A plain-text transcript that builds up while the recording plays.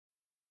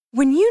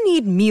When you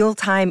need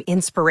mealtime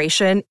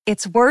inspiration,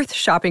 it's worth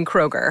shopping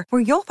Kroger,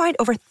 where you'll find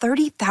over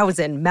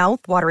 30,000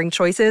 mouth-watering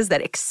choices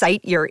that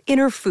excite your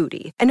inner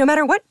foodie. And no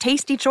matter what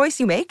tasty choice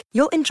you make,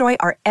 you'll enjoy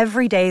our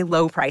everyday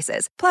low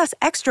prices, plus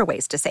extra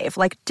ways to save,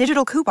 like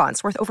digital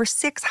coupons worth over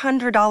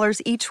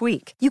 $600 each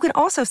week. You can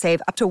also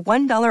save up to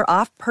 $1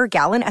 off per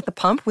gallon at the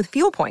pump with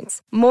fuel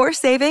points. More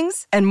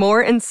savings and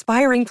more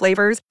inspiring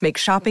flavors make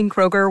shopping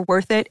Kroger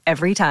worth it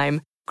every time.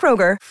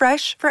 Kroger,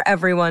 fresh for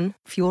everyone.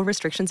 Fuel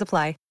restrictions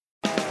apply.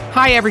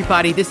 Hi,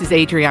 everybody. This is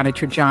Adriana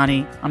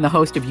Trajani. I'm the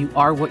host of You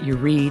Are What You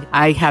Read.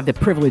 I have the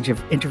privilege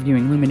of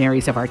interviewing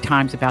luminaries of our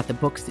times about the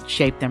books that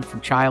shaped them from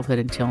childhood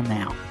until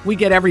now. We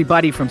get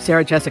everybody from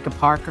Sarah Jessica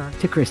Parker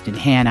to Kristen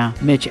Hanna,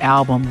 Mitch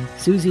Albom,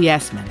 Susie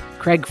Essman,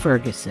 Craig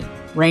Ferguson,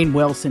 Rainn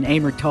Wilson,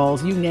 Amor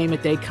Tolls, you name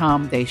it, they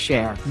come, they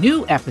share.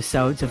 New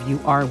episodes of You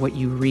Are What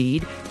You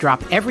Read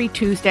drop every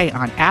Tuesday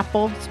on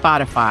Apple,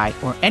 Spotify,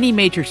 or any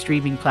major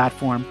streaming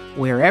platform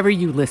wherever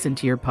you listen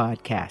to your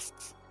podcasts.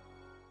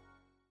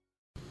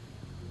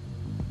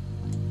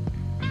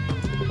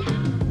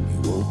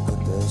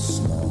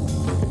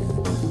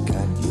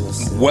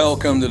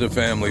 Welcome to the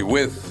family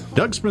with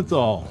Doug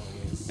Sprinthal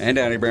and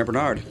Danny Brant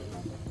Bernard.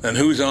 And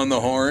who's on the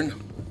horn?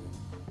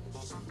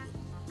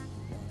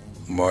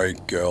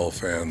 Mike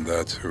Gelfand,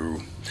 that's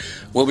who.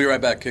 We'll be right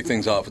back. Kick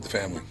things off with the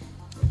family.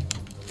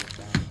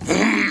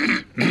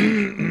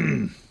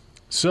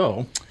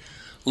 So,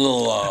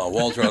 little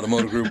Walser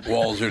Automotive Group,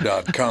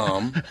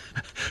 Walser.com.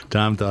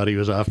 Tom thought he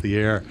was off the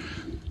air.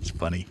 It's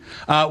funny.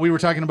 We were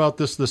talking about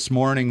this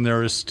morning.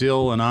 There is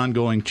still an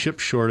ongoing chip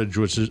shortage,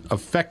 which is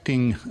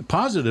affecting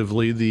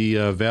positively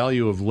the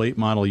value of late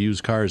model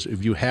used cars.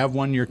 If you have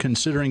one you're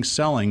considering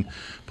selling,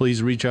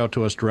 please reach out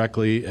to us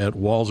directly at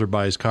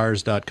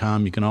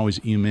walserbuyscars.com. You can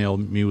always email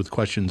me with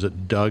questions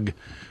at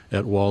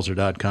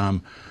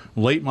doug@walser.com.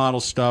 Late model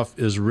stuff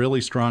is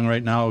really strong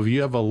right now. If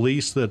you have a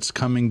lease that's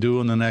coming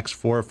due in the next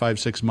 4, 5,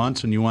 6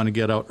 months and you want to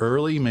get out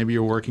early, maybe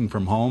you're working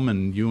from home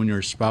and you and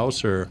your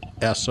spouse are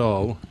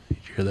SO. Did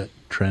you hear that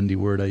trendy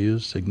word I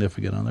used,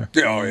 significant other?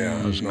 Oh, yeah.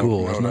 That was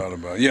cool, wasn't doubt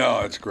about it.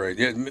 Yeah, it's great.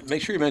 Yeah,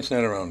 make sure you mention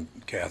that around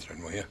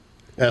Catherine, will you?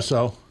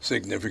 SO?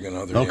 Significant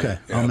other. Okay,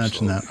 yeah, I'll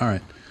mention that. All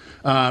right.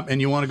 And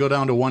you want to go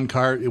down to one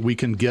car, we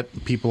can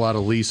get people out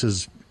of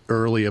leases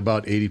early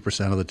about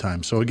 80% of the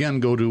time. So again,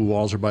 go to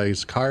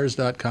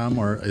walserbuyscars.com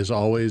or as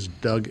always,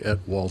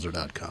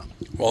 doug@walser.com.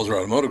 Walser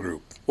Automotive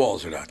Group,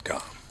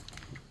 walser.com.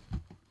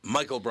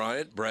 Michael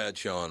Bryant,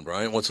 Bradshaw and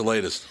Bryant, what's the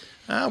latest?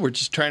 We're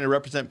just trying to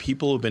represent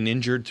people who've been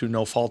injured through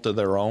no fault of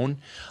their own.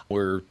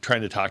 We're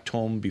trying to talk to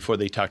them before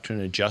they talk to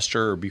an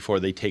adjuster or before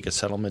they take a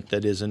settlement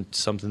that isn't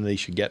something they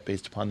should get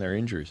based upon their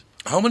injuries.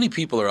 How many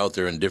people are out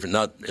there in different,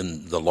 not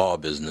in the law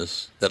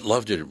business, that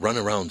love to run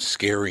around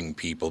scaring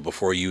people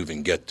before you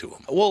even get to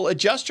them? Well,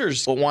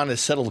 adjusters want to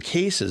settle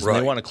cases and Right.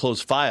 they want to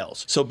close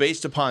files. So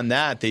based upon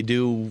that, they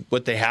do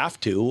what they have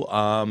to.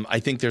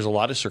 I think there's a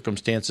lot of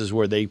circumstances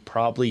where they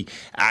probably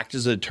act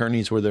as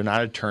attorneys where they're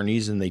not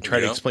attorneys and they try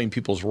to explain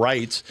people's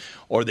rights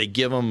or they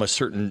give them a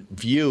certain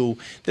view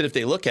that if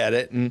they look at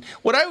it. And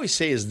what I always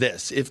say is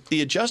this, if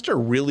the adjuster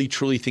really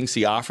truly thinks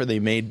the offer they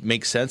made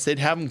makes sense, they'd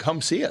have them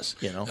come see us,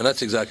 you know. And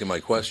that's exactly my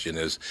question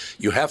is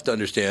you have to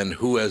understand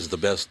who has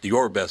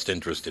your best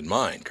interest in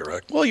mind,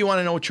 correct? Well, you want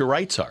to know what your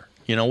rights are.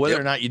 You know, whether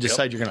or not you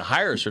decide you're going to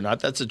hire us or not,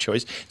 that's a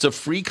choice. It's a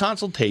free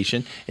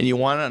consultation, and you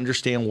want to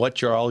understand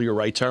what all your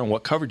rights are and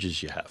what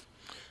coverages you have.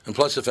 And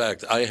plus the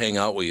fact I hang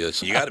out with you,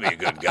 so you got to be a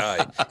good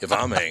guy if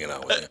I'm hanging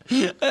out with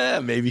you.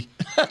 Maybe.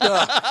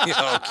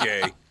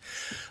 Okay.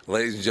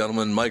 Ladies and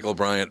gentlemen, Michael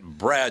Bryant,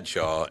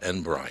 Bradshaw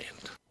and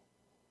Bryant.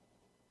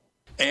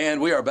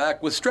 And we are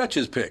back with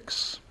Stretch's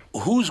picks.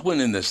 Who's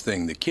winning this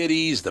thing? The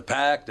Kitties, the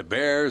Pack, the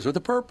Bears, or the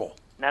Purple?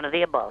 None of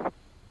the above.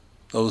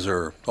 Those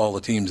are all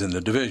the teams in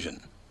the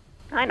division.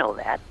 I know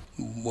that.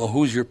 Well,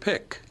 who's your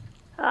pick?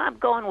 I'm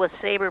going with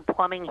Sabre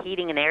Plumbing,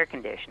 Heating, and Air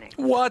Conditioning.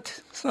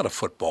 What? It's not a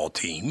football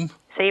team.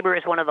 Sabre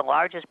is one of the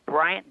largest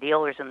Bryant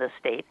dealers in the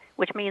state,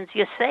 which means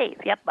you save.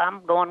 Yep,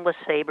 I'm going with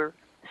Sabre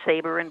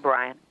and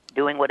Bryant,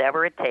 doing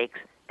whatever it takes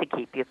to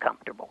keep you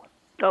comfortable.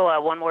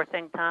 Oh, one more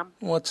thing, Tom.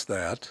 What's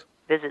that?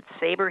 Visit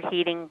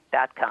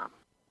saberheating.com.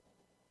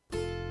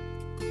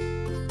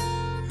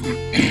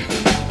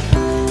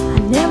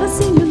 Never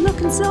seen you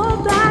looking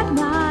so bad,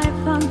 my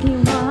funky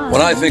one.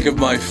 When I think of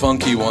my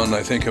funky one,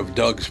 I think of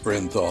Doug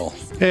Sprinthal.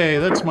 Hey,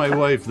 that's my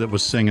wife that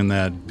was singing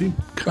that.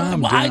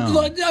 Calm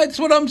down. That's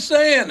what I'm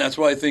saying. That's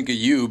why I think of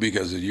you,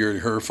 because you're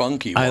her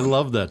funky one. I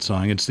love that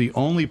song. It's the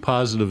only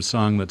positive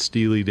song that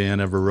Steely Dan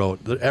ever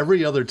wrote.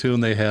 Every other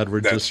tune they had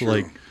were just true.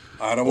 like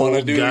I don't want to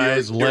old do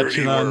guys your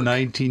dirty leching on work.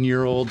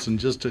 19-year-olds and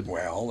just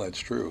Well, that's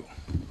true.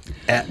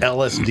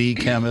 LSD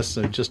chemists.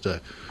 They're just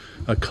a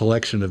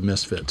collection of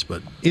misfits.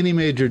 But Any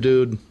Major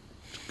Dude,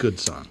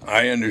 good song.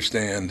 I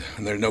understand,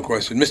 and there's no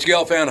question. Mr.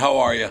 Gelfand, how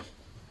are you?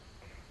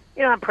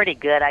 You know, I'm pretty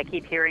good. I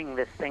keep hearing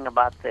this thing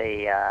about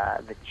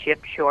the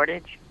chip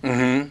shortage.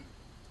 Mm-hmm.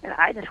 And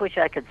I just wish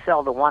I could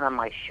sell the one on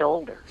my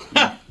shoulder.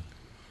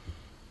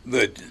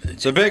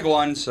 It's a big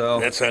one, so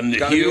that's a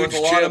gotta be huge worth a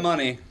lot chip. of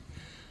money.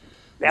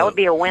 That would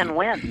be a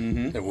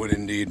win-win. It would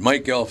indeed.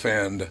 Mike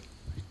Gelfand,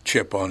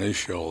 chip on his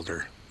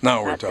shoulder.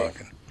 Now we're That's it.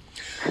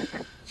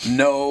 talking.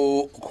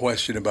 No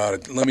question about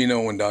it. Let me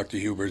know when Dr.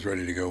 Huber's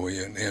ready to go, will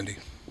you, Andy?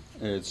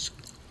 It's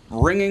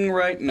ringing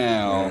right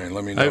now. All right,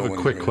 let me know I have when a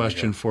he's quick ready to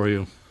question go. for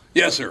you.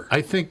 Yes, sir.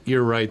 I think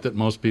you're right that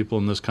most people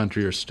in this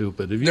country are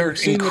stupid. Have you They're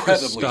seen what the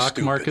incredibly stock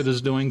stupid. market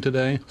is doing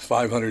today?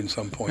 500 and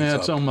some points Yeah,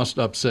 it's up. almost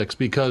up 6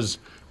 because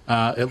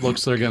it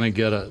looks they're going to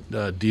get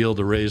a deal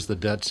to raise the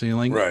debt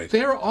ceiling. Right.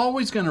 They're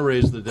always going to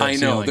raise the debt I know,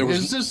 ceiling. there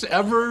was- Is this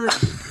ever?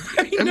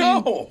 I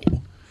know.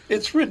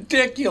 It's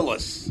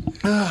ridiculous.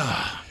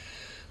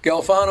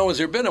 Galfano, has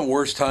there been a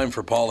worse time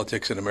for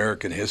politics in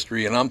American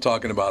history? And I'm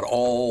talking about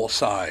all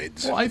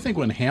sides. Well, I think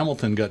when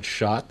Hamilton got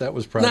shot, that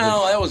was probably.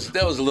 No, that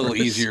was a little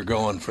easier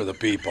going for the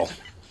people.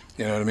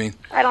 You know what I mean?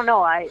 I don't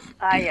know. I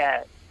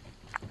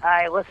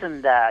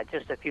listened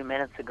just a few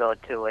minutes ago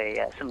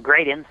to some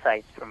great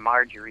insights from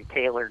Marjorie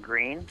Taylor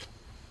Greene.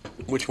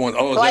 Which one?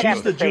 Oh, So I'd is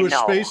have that She's to the say Jewish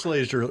no. space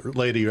laser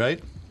lady,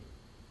 right?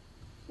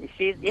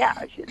 She's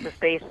the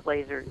space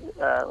laser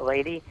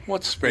lady.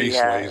 what's space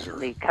the, laser?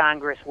 The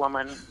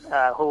congresswoman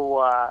who,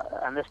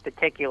 on this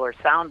particular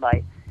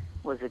soundbite,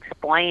 was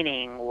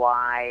explaining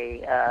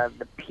why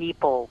the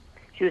people.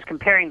 She was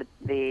comparing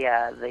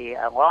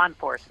the law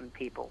enforcement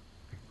people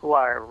who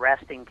are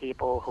arresting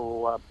people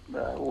who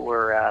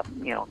were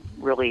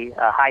really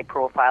high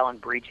profile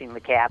and breaching the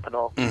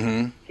Capitol.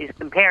 Mm-hmm. She's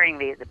comparing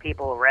the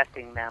people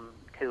arresting them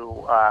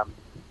to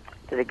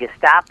the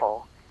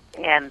Gestapo.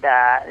 And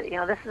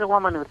this is a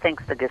woman who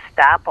thinks the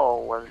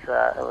Gestapo was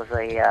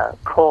a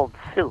cold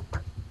soup.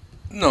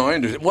 No, I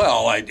understand.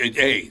 Well,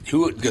 hey,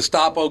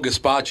 Gestapo,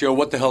 Gazpacho,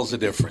 what the hell's the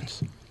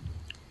difference?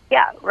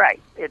 Yeah, right.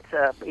 It's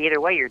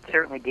either way, you're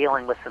certainly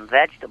dealing with some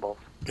vegetables.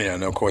 Yeah,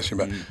 no question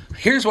about it.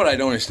 Here's what I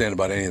don't understand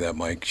about any of that,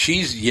 Mike.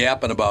 She's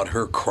yapping about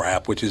her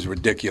crap, which is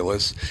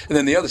ridiculous. And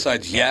then the other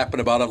side's yapping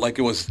about it like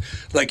it was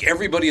like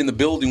everybody in the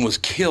building was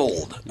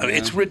killed. I mean,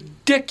 it's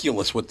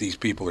ridiculous what these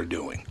people are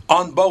doing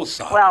on both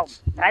sides. Well,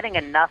 I think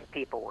enough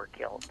people were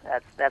killed.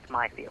 That's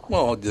my feeling.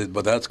 Well,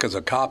 but that's because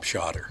a cop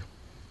shot her.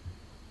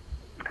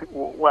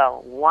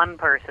 Well, one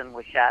person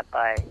was shot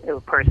by a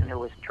person who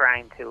was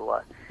trying to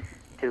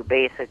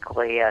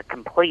basically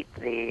complete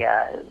the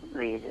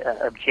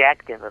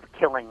objective of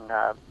killing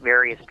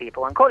various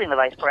people, including the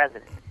vice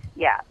president.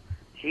 Yeah,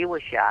 she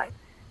was shot,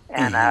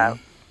 and I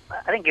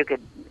think you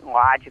could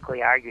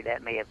logically argue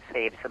that may have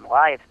saved some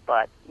lives,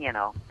 but I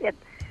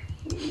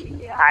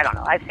don't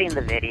know. I've seen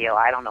the video.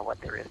 I don't know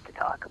what there is to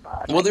talk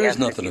about. Well, there I is guess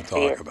nothing if to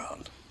you see talk it-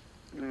 about.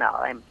 No,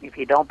 and if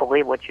you don't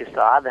believe what you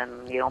saw,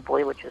 then you don't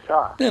believe what you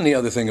saw. And the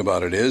other thing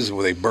about it is,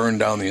 well, they burned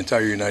down the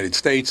entire United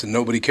States, and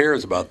nobody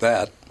cares about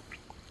that.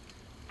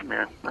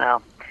 Yeah,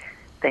 well,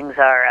 things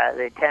are,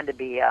 they tend to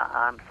be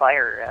on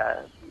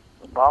fire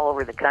all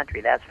over the country,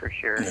 that's for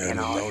sure. Yeah,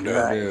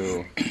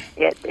 no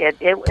It's,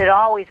 doubt. it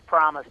always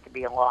promised to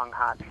be a long,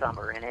 hot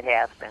summer, and it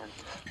has been.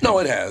 No,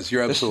 it has.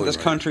 You're This absolutely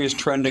right. country is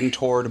trending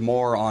toward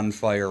more on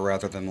fire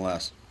rather than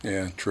less.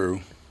 Yeah, true.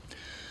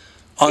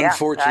 Yeah,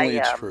 Unfortunately,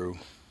 it's true.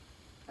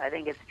 I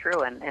think it's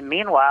true. And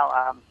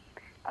meanwhile,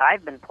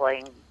 I've been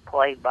plagued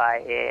by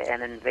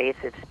an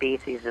invasive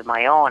species of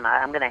my own.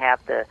 I'm going to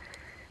have to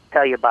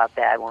tell you about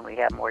that when we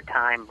have more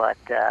time, but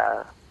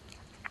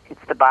it's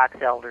the box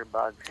elder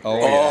bugs. Oh,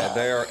 yeah,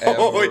 they are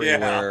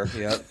everywhere.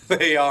 Yep.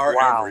 They are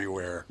Wow.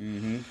 everywhere.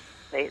 Mm-hmm.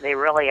 They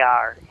really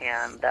are,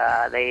 and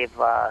they've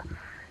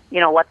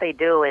what they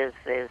do is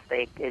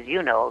they, as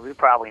you know, you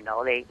probably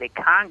know, they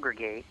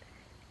congregate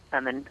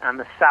on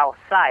the south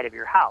side of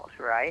your house,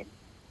 right?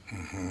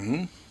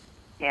 Mm-hmm.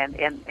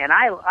 And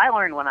I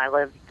learned when I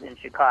lived in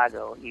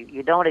Chicago,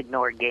 you don't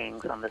ignore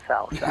gangs on the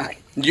south side.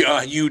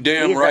 Yeah, you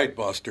damn These are- right,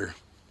 Buster.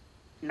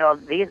 No,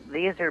 these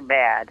are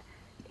bad,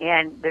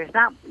 and there's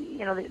not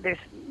there's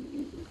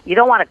you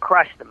don't want to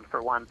crush them for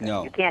one thing.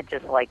 No. You can't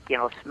just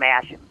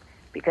smash them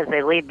because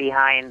they leave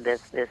behind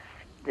this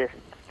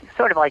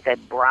sort of like a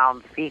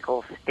brown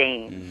fecal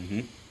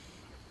stain.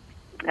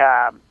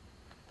 Mm-hmm.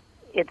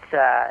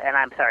 And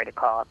I'm sorry to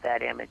call it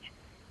that image.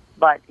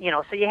 But,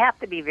 so you have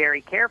to be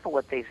very careful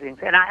with these things.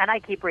 And I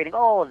keep reading,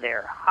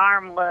 they're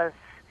harmless.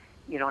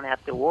 You don't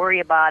have to worry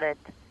about it.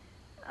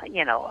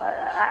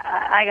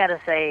 I got to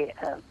say,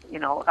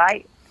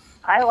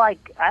 I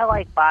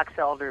like box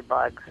elder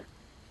bugs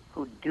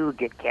who do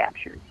get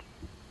captured.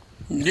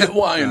 Yeah,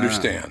 well, I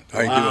understand.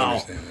 I do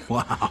understand.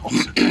 Wow.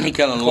 He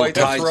kind of Quite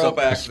the tied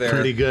throwback something, there.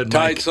 Pretty good,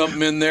 tied Mike.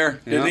 something in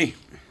there, didn't he?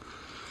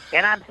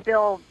 And I'm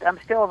still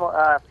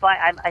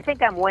I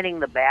think I'm winning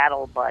the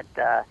battle, but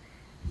the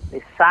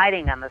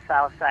siding on the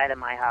south side of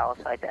my house,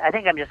 I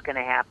think I'm just going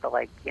to have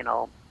to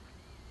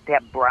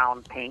have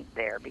brown paint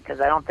there because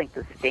I don't think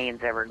the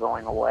stain's ever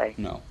going away.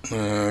 No.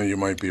 You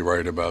might be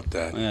right about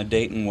that. Yeah,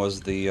 Dayton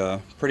was the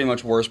pretty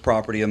much worst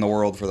property in the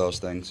world for those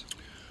things.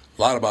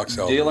 A lot of box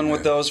elder. Dealing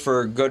with man. those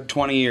for a good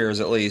 20 years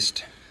at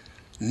least.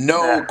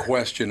 No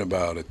question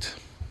about it.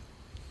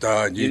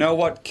 You know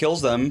what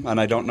kills them, and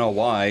I don't know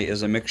why,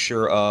 is a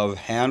mixture of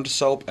hand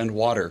soap and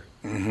water.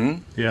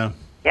 Mm-hmm. Yeah.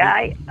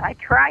 Yeah, I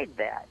tried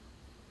that.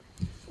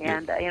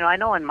 And, I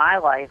know in my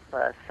life,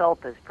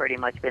 soap has pretty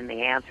much been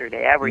the answer to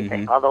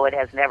everything, although it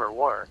has never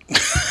worked.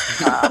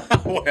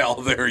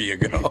 Well, there you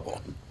go.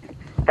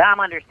 Tom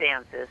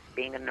understands this,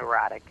 being a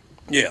neurotic.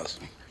 Yes.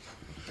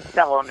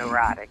 Fellow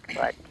neurotic.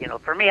 But,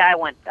 for me, I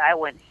went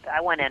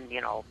in,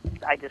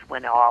 I just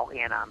went all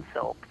in on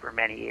soap for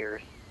many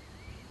years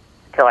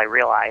until I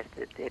realized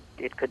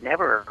it could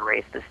never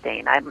erase the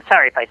stain. I'm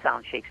sorry if I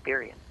sound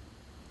Shakespearean.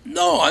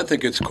 No, I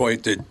think it's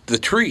quite the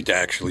treat,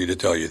 actually, to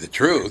tell you the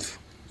truth.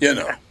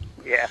 Yeah.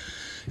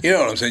 You know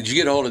what I'm saying? Did you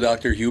get a hold of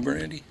Dr. Huber,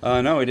 Andy?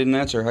 No, he didn't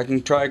answer. I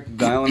can try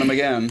dialing him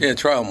again. Yeah,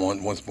 try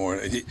him once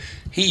more.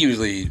 He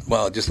usually,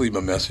 just leave him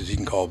a message. He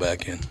can call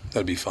back in.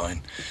 That'd be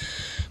fine.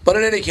 But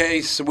in any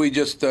case, we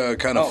just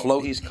kind of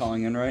float. He's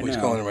calling in right now.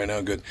 He's calling in right now.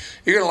 Good.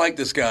 You're going to like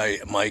this guy,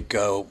 Mike.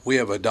 We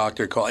have a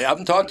doctor call. I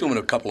haven't talked to him in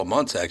a couple of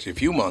months, actually, a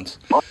few months.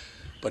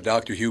 But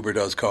Dr. Huber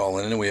does call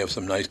in, and we have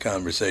some nice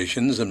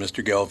conversations. And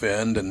Mr.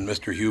 Gelfand and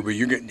Mr. Huber,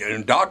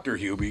 and Dr.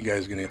 Huber, you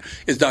guys are going to.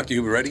 Is Dr.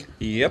 Huber ready?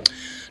 Yep.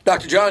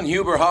 Dr. John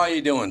Huber, how are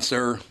you doing,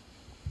 sir?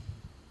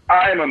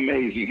 I'm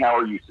amazing. How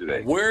are you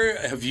today? Where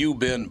have you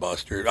been,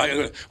 Buster?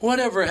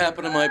 Whatever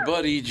happened to my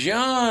buddy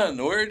John?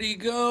 Where'd he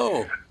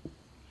go?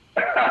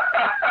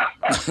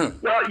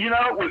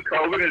 Well, with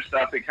COVID and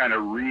stuff, it kind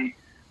of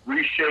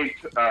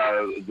reshaped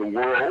the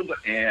world,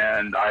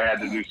 and I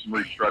had to do some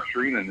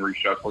restructuring and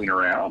reshuffling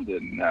around,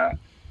 and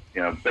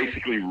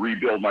basically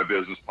rebuild my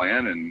business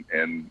plan,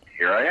 and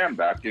here I am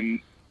back in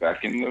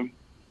the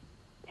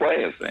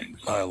play of things.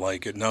 I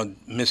like it. Now,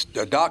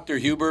 Mr. Dr.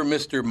 Huber,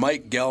 Mr.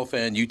 Mike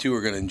Gelfand, you two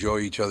are going to enjoy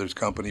each other's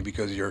company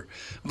because you're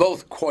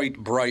both quite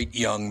bright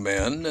young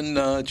men, and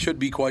it should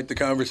be quite the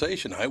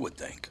conversation, I would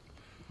think.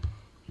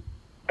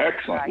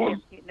 Excellent. Well,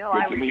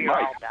 I revere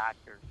all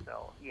doctors,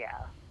 so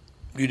yeah.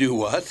 You do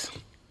what?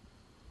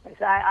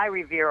 I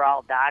revere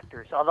all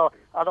doctors, although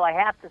I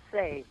have to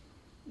say,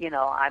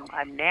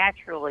 I'm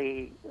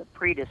naturally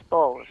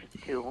predisposed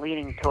to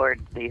leaning toward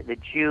the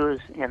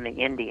Jews and the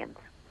Indians.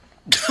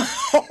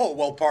 Oh,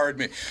 well,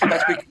 pardon me.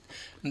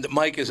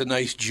 Mike is a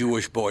nice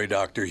Jewish boy,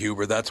 Dr.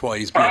 Huber. That's why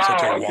he's being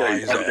such a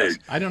wise ass.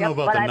 I don't know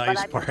about the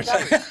nice part.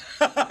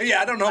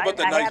 Yeah, I don't know about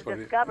the nice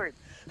part.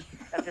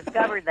 I've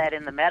discovered that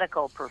in the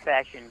medical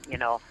profession,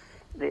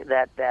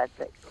 that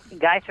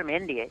guys from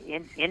India,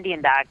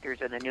 Indian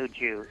doctors are the new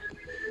Jews.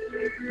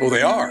 Well,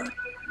 they are.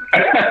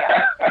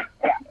 Yeah,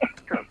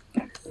 true.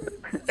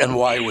 And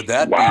why would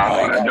that be,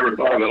 wow, Mike? I never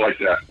thought of it like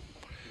that.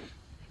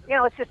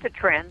 It's just a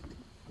trend.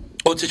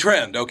 Oh, it's a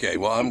trend. Okay,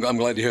 well, I'm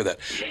glad to hear that.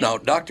 Now,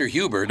 Dr.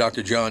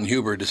 John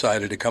Huber,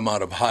 decided to come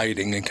out of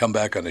hiding and come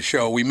back on the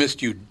show. We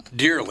missed you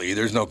dearly.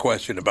 There's no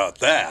question about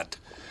that.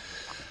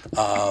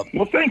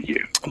 Well, thank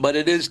you. But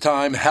it is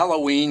time.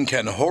 Halloween.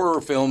 Can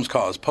horror films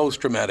cause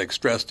post-traumatic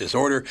stress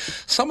disorder?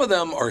 Some of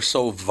them are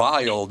so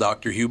vile,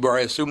 Dr. Huber,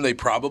 I assume they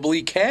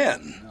probably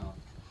can. No.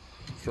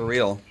 For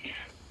real.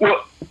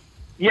 Well,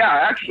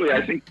 yeah, actually,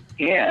 I think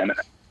you can.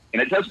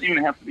 And it doesn't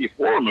even have to be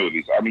horror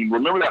movies. I mean,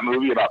 remember that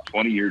movie about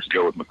 20 years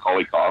ago with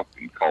Macaulay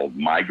Culkin called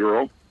My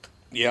Girl?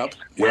 Yep.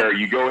 Where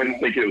you go in and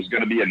think it was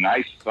going to be a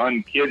nice,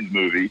 fun kids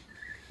movie,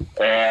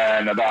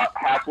 and about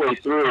halfway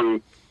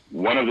through,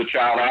 one of the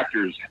child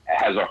actors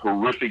has a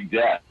horrific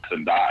death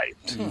and dies.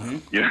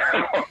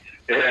 Mm-hmm.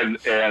 And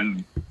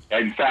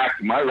in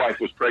fact, my wife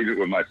was pregnant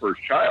with my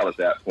first child at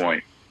that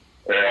point.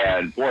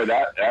 And boy,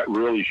 that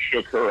really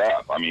shook her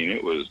up. I mean,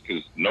 it was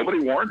because nobody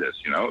warned us,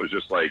 It was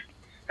just like,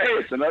 hey,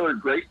 it's another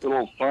great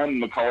little fun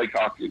Macaulay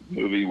Culkin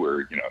movie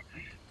where,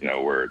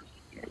 where it's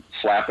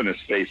slapping his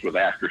face with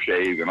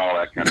aftershave and all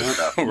that kind of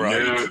stuff.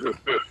 Right.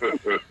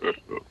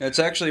 It's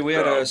actually, we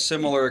had a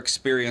similar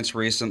experience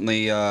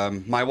recently.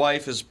 My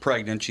wife is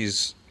pregnant.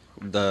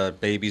 The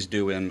baby's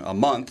due in a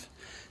month.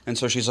 And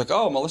so she's like,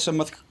 oh, Melissa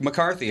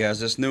McCarthy has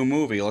this new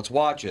movie. Let's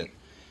watch it.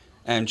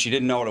 And she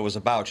didn't know what it was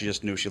about. She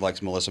just knew she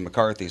likes Melissa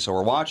McCarthy. So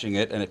we're watching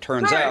it, and it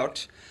turns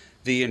out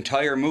the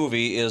entire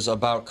movie is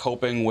about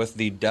coping with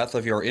the death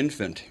of your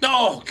infant.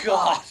 Oh,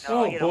 God.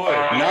 No, Oh, boy.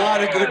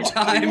 Not a good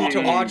time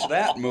to watch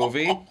that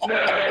movie.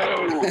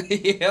 No.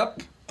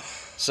 Yep.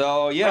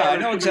 So, yeah, I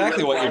know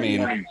exactly what you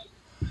mean. And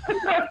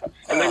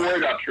they worry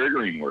about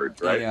triggering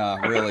words, right? Yeah,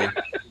 really.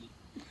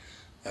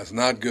 That's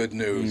not good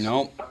news.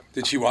 Nope.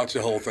 Did she watch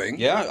the whole thing?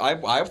 Yeah,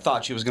 I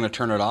thought she was going to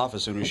turn it off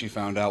as soon as she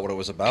found out what it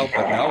was about,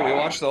 but no, we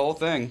watched the whole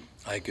thing.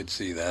 I could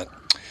see that.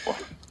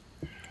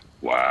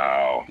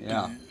 Wow.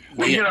 Yeah.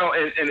 Well,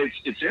 and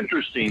it's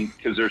interesting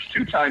because there's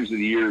 2 times of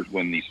the year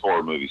when these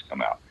horror movies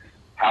come out.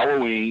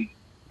 Halloween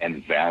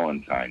and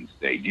Valentine's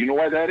Day. Do you know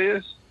why that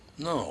is?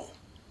 No.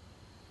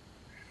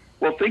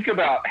 Well, think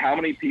about how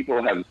many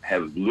people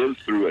have lived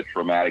through a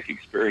traumatic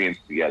experience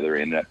together,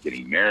 ended up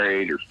getting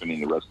married or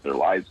spending the rest of their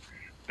lives,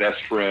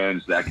 best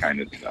friends, that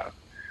kind of stuff.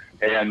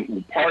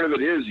 And part of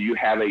it is you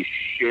have a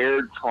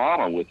shared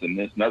trauma with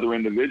another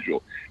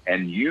individual,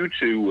 and you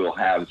two will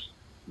have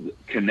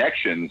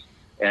connections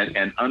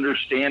and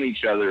understand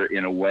each other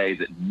in a way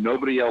that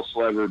nobody else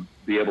will ever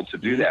be able to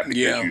do that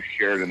because you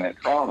shared in that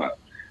trauma.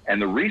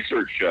 And the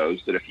research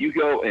shows that if you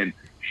go and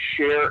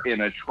share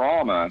in a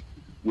trauma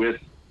with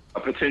a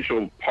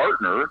potential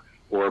partner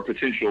or a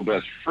potential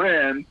best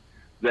friend,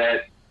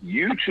 that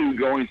you two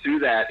going through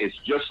that, it's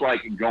just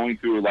like going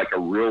through like a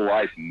real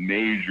life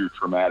major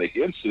traumatic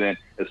incident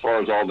as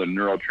far as all the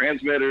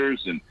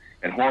neurotransmitters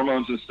and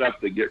hormones and stuff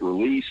that get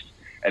released,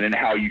 and then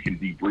how you can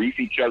debrief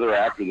each other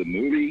after the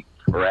movie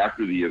or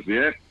after the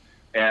event.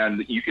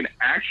 And you can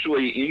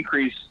actually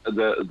increase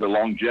the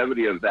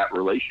longevity of that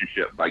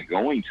relationship by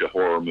going to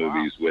horror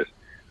movies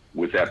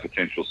with that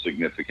potential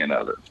significant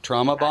other.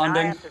 Trauma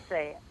bonding? I have to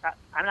say,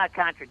 I'm not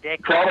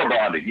contradicting. Trauma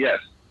bonding, yes.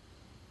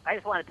 I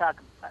just want to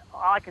talk.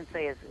 All I can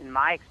say is, in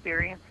my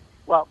experience,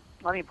 well,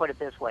 let me put it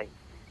this way.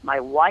 My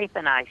wife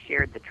and I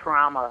shared the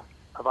trauma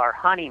of our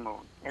honeymoon,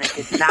 and it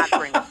did not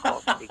bring us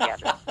closer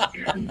together.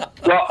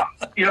 Well,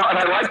 and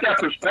I like that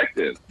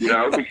perspective,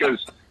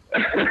 because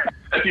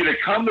if you'd have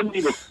come to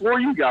me before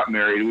you got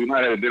married, we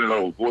might have been able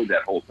to avoid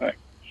that whole thing.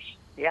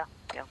 Yeah.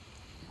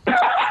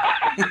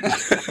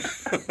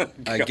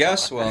 I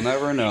guess we'll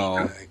never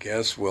know.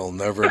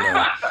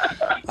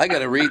 I got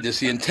to read this.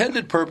 The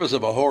intended purpose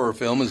of a horror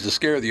film is to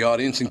scare the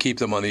audience and keep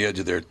them on the edge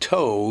of their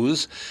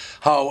toes.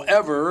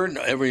 However,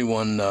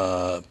 everyone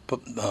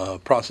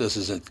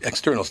processes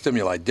external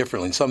stimuli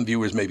differently. Some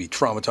viewers may be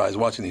traumatized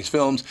watching these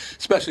films,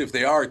 especially if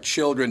they are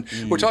children.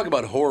 We're talking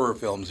about horror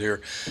films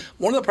here.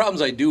 One of the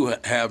problems I do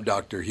have,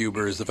 Dr.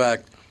 Huber, is the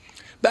fact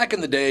back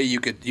in the day,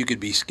 you could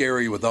be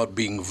scary without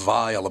being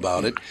vile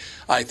about it.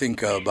 I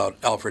think about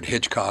Alfred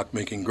Hitchcock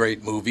making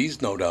great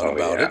movies, no doubt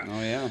about it.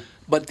 Oh, yeah.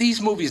 But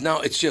these movies now,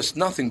 it's just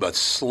nothing but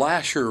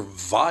slasher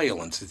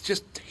violence. It's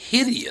just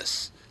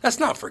hideous. That's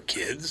not for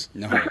kids.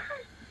 No. I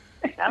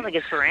don't think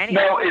it's for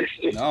anyone.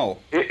 No,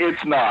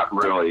 it's not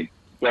really.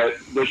 But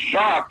the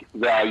shock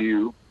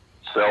value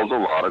sells a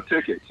lot of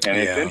tickets. And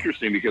it's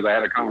interesting because I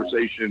had a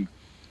conversation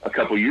a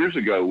couple years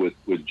ago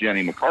with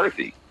Jenny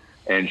McCarthy.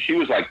 And she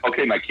was like,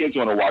 okay, my kids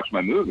want to watch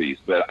my movies,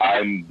 but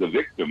I'm the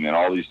victim in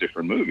all these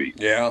different movies.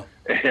 Yeah.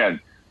 And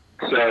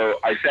so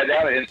I sat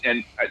down,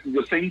 and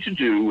the thing to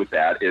do with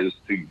that is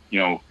to,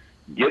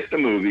 get the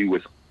movie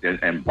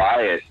and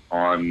buy it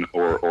on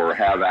or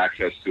have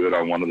access to it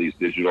on one of these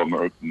digital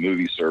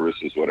movie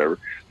services, whatever,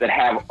 that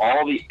have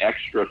all the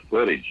extra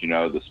footage,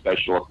 the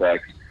special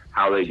effects,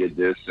 how they did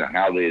this and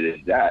how they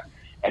did that,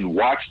 and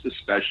watch the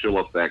special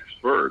effects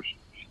first.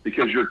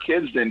 Because your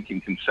kids then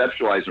can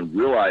conceptualize and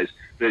realize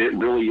that it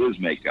really is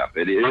makeup.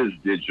 It is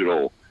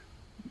digital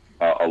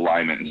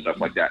alignment and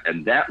stuff like that.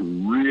 And that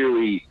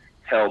really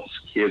helps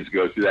kids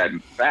go through that. In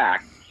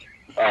fact,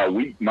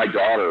 my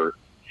daughter,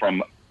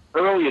 from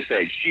earliest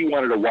age, she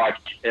wanted to watch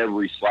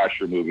every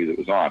slasher movie that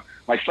was on.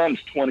 My son's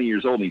 20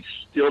 years old, and he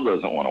still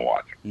doesn't want to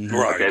watch it.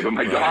 Right. Okay, but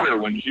my daughter,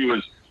 when she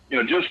was,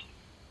 just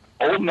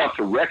old enough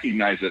to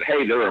recognize that,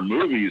 hey, there are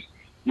movies,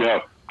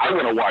 I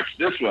want to watch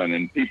this one,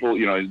 and people,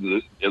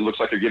 it looks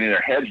like they're getting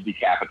their heads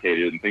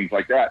decapitated and things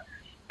like that.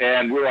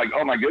 And we're like,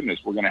 oh my goodness,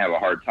 we're going to have a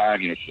hard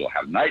time. She'll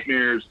have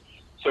nightmares.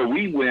 So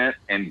we went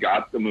and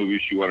got the movie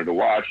she wanted to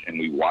watch, and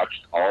we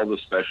watched all the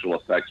special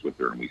effects with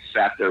her, and we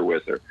sat there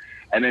with her.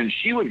 And then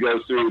she would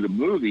go through the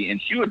movie,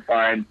 and she would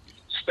find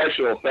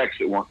special effects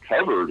that weren't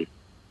covered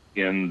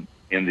in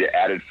the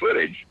added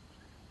footage.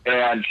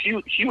 And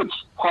she would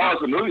pause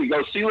the movie and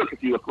go, see, look,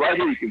 if you look right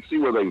here, you can see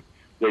where they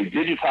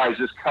digitized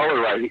this color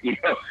right, and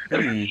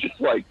it's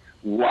just like,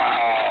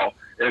 wow.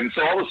 And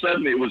so all of a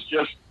sudden it was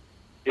just,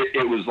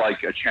 it was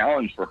like a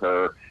challenge for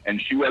her,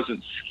 and she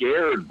wasn't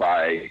scared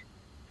by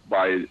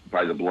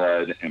the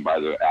blood and by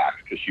the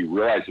act, because she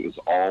realized it was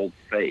all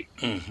fake.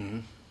 Mm-hmm.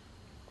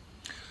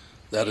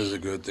 That is a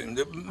good thing.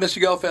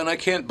 Mr. Gelfand, I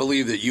can't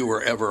believe that you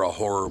were ever a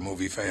horror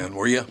movie fan,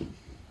 were you?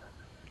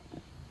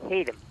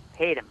 Hate him.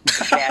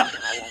 Passion.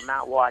 I will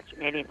not watch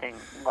anything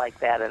like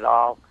that at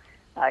all.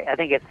 I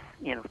think it's,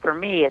 for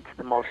me, it's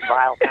the most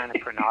vile kind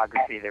of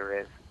pornography there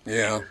is.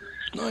 Yeah,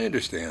 I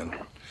understand.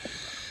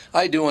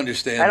 I do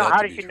understand.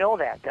 How did you know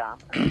that, Tom?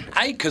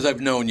 Because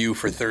I've known you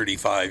for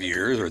 35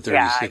 years or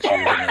 36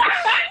 years.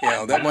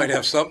 That might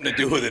have something to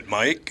do with it,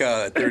 Mike.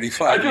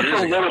 35 years.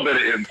 Just a little bit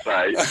of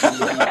insight.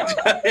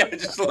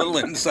 Just a little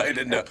insight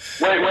into.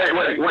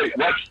 Wait.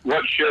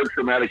 What shared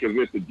traumatic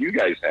event did you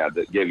guys have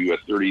that gave you a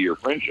 30-year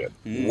friendship?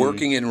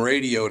 Working in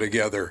radio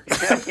together.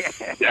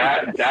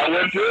 that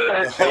went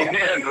good.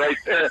 Amen, right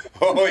there.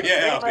 Oh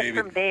yeah, baby.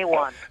 From day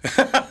one.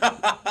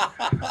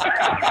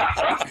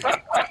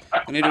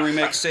 I need to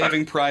remake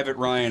Saving Private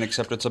Ryan,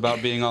 except it's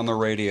about being on the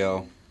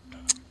radio.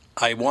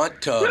 I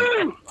want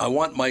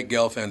Mike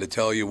Gelfand to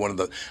tell you one of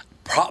the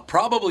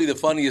probably the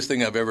funniest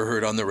thing I've ever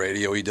heard on the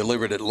radio. He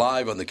delivered it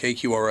live on the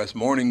KQRS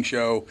morning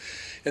show.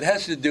 It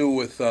has to do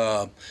with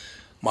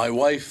my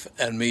wife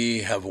and me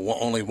have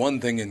only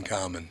one thing in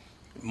common.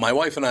 My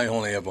wife and I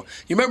only have one.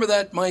 You remember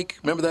that, Mike?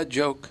 Remember that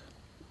joke?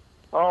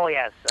 Oh,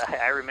 yes.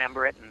 I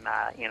remember it. And,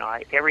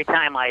 every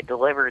time I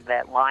delivered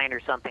that line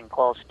or something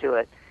close to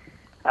it,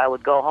 I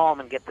would go home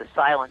and get the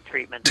silent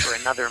treatment for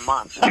another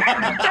month.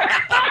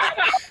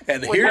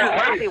 And here,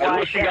 at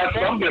least you got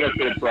some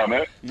benefit from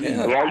it. Yeah.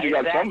 As long as you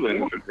got some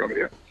benefit from it.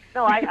 Yeah.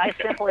 No, I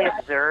simply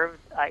observed.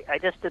 I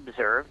just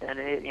observed, and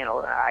it's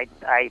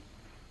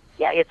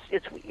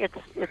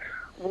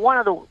one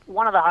of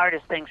the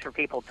hardest things for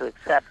people to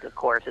accept, of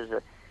course, is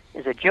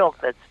a joke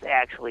that's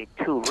actually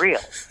too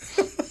real.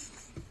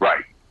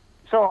 Right.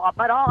 So,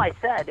 but all I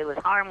said, it was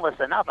harmless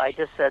enough. I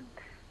just said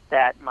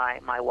that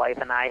my wife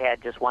and I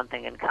had just one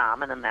thing in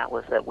common, and that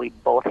was that we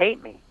both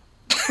hate me.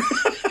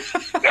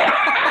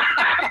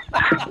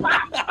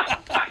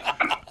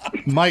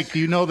 Mike, do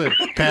you know that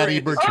Pat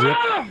Eberts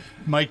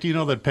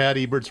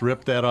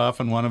ripped that off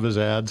in one of his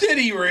ads? Did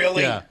he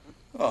really? Yeah.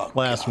 Oh,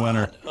 last God.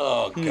 winter.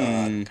 Oh,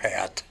 God,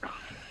 Pat.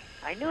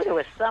 I knew there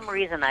was some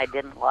reason I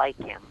didn't like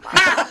him. Oh,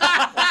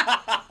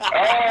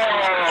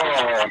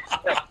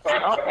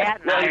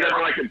 Pat and he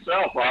doesn't like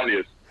himself,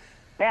 obvious.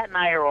 Pat and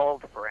I are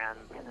old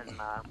friends, and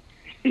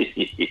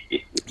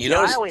You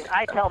know,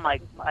 I tell my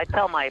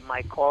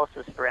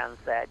closest friends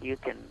that you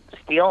can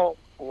steal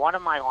one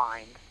of my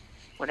lines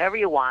whenever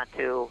you want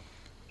to,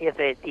 if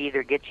it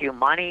either gets you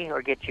money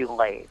or gets you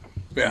laid.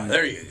 Yeah,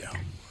 there you go.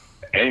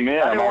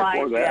 Amen. Otherwise, I'm all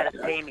for you that. got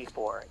to pay me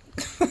for it.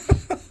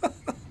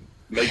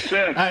 Makes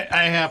sense.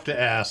 I have to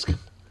ask,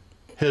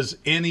 has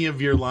any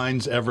of your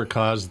lines ever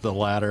caused the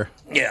latter?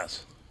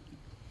 Yes.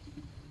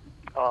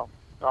 Oh,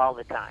 all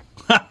the time.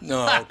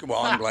 No,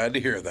 well, I'm glad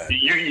to hear that.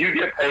 You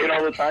get paid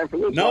all the time for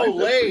this? No, line?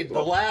 laid,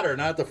 the latter,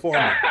 not the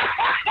former.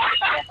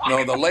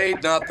 No, the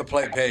laid, not the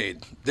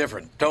paid.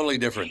 Different, totally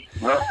different.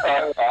 What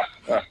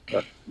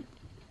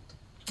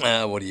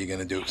are you going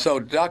to do? So,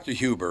 Dr.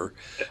 Huber,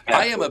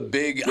 I am a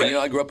big,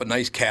 I grew up a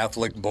nice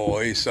Catholic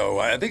boy, so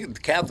I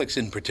think Catholics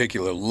in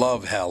particular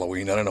love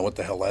Halloween. I don't know what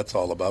the hell that's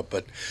all about,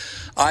 but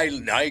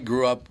I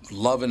grew up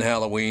loving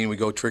Halloween. We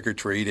go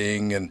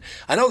trick-or-treating, and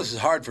I know this is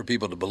hard for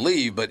people to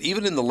believe, but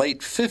even in the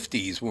late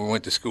 50s when we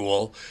went to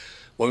school,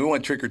 when we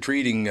went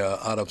trick-or-treating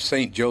out of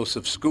St.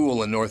 Joseph's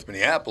School in North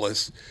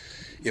Minneapolis,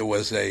 it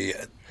was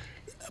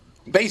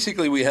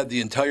basically, we had the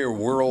entire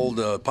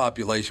world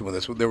population with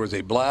us. There was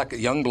a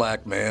young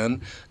black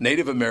man,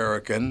 Native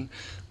American.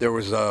 There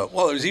was there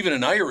was even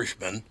an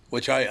Irishman,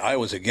 which I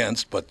was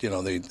against, but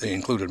they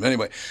included him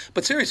anyway.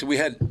 But seriously, we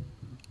had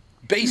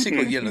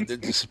basically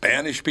the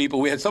Spanish people.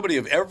 We had somebody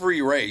of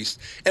every race,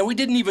 and we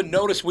didn't even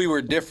notice we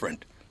were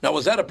different. Now,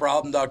 was that a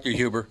problem, Dr.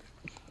 Huber?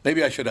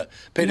 Maybe I should have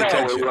paid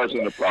attention. No, it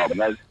wasn't a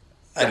problem.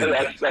 That's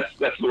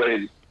the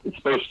way it's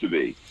supposed to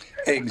be.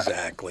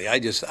 Exactly. I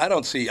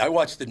don't see. I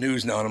watch the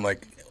news now, and I'm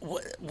like,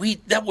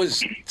 that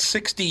was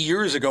 60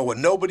 years ago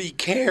when nobody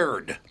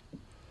cared.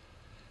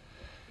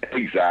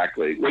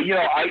 Exactly. Well,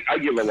 I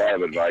give a lot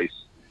of advice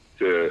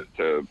to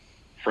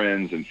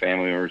friends and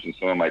family members and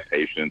some of my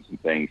patients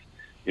and things,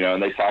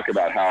 and they talk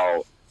about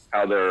how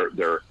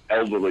their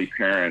elderly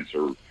parents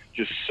are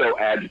just so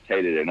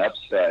agitated and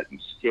upset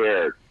and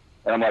scared.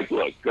 And I'm like,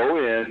 look, go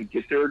in,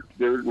 get their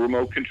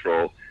remote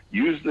control,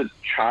 use the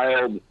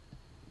child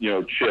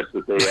chip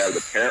that they have,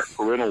 the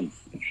parental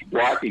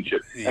blocking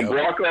chip, and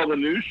block all the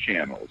news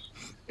channels.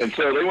 And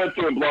so they went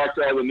through and blocked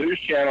all the news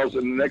channels,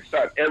 and the next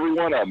time, every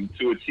one of them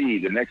to a T,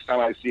 the next time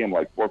I see them,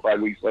 like 4 or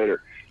 5 weeks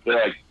later, they're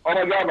like, oh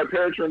my God, my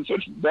parents are in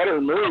such better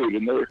mood,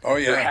 and they're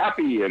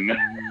happy, and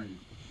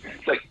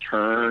it's like,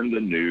 turn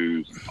the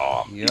news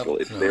off. People.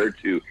 It's there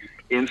to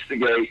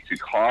instigate, to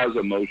cause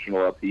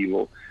emotional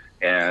upheaval,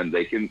 and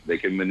they can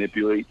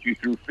manipulate you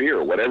through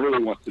fear, whatever they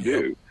want to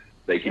do.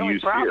 They can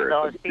use fear.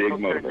 Though, is people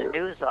turn the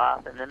news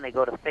off and then they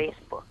go to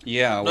Facebook.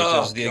 Yeah, which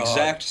is the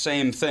exact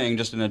same thing,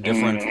 just in a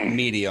different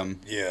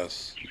medium.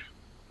 Yes.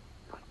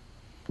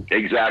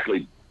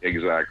 Exactly.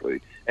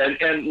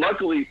 And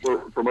luckily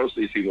for most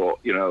of these people,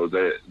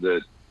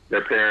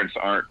 their parents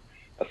aren't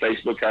a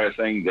Facebook kind of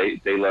thing.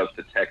 They love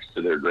to text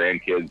to their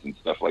grandkids and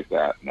stuff like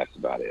that, and that's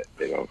about it.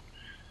 They don't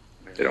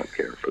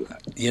care for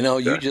that.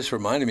 You just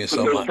reminded me of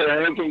something.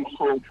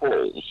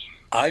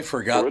 I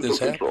forgot this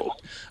happened.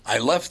 I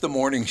left the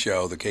morning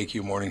show, the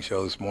KQ morning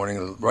show this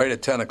morning, right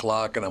at 10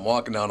 o'clock, and I'm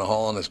walking down the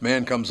hall, and this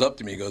man comes up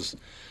to me. He goes,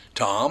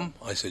 Tom?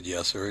 I said,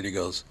 yes, sir. And he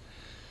goes,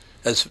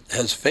 has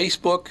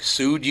Facebook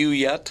sued you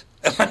yet?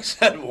 And I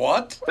said,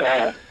 what?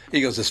 He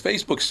goes, has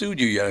Facebook sued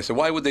you yet? I said,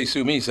 why would they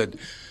sue me? He said,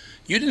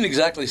 you didn't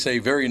exactly say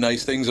very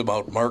nice things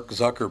about Mark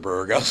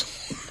Zuckerberg. I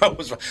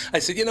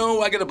said,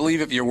 I got to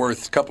believe if you're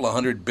worth a couple of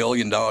 $100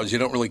 billion, you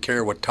don't really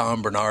care what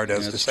Tom Bernard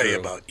has to say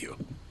about you.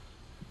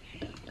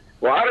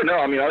 Well, I don't know.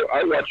 I mean,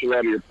 I watch a lot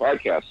of your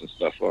podcasts and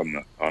stuff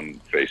on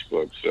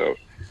Facebook, so.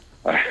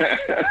 We're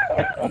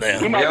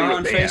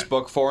on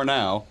Facebook for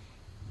now.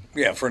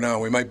 Yeah, for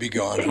now. We might be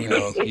gone. Who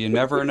knows? You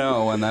never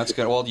know, and that's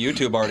good. Well,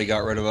 YouTube already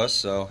got rid of us,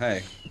 so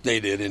hey. They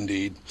did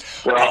indeed.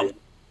 Well,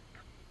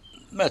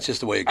 that's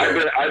just the way it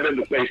goes. I've been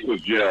to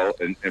Facebook jail,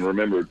 and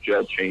remember,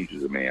 jail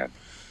changes a man.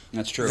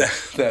 That's true.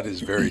 That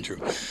is very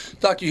true.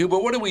 Dr. Huber,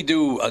 what do we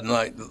do?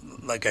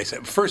 Like I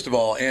said, first of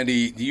all,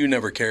 Andy, you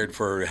never cared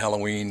for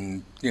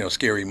Halloween,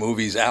 scary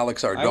movies.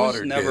 Alex, our daughter,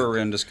 I was never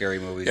into scary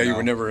movies. Yeah, you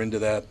were never into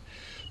that.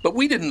 But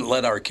we didn't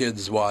let our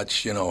kids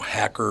watch,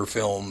 hacker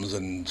films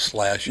and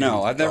slash.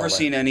 No, I've never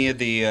seen any of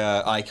the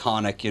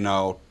iconic,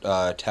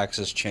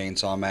 Texas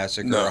Chainsaw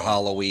Massacre,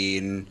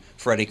 Halloween,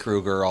 Freddy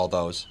Krueger, all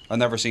those. I've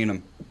never seen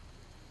them.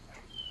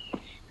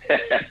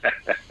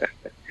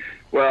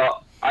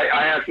 Well,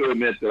 I have to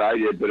admit that I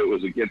did, but it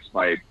was against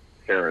my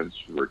parents'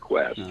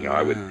 request.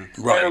 I would,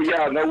 right. oh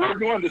yeah, no, we're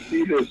going to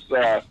see this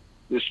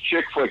this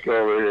chick flick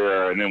over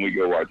here, and then we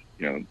go watch,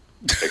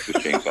 Texas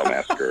Chainsaw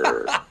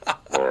Massacre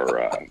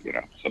or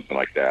something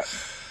like that.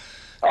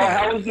 Oh,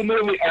 how was the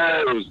movie?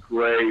 Oh, it was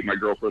great. My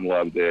girlfriend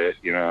loved it.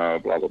 Blah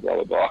blah blah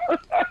blah blah.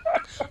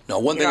 No,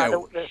 one thing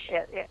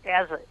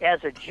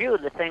as a Jew,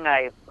 the thing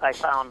I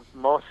found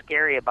most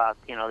scary about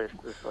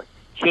this like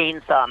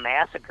chainsaw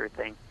massacre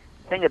thing.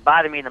 The thing that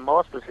bothered me the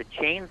most was the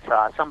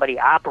chainsaw, somebody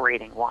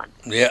operating one.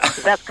 Yeah,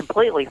 that's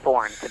completely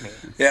foreign to me.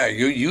 Yeah,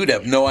 you'd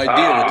have no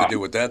idea what to do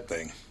with that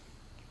thing.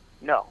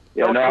 No.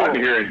 Yeah, no, I'm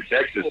here in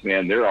Texas,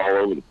 man. They're all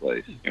over the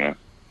place.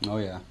 Oh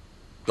yeah.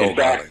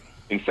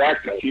 In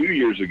fact, a few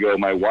years ago,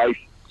 my wife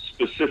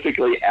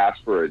specifically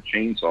asked for a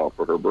chainsaw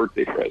for her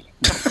birthday present.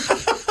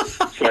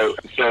 so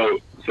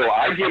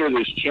I get her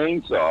this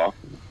chainsaw,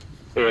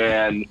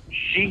 and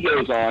she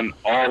goes on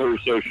all her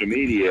social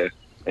media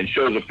and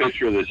shows a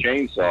picture of the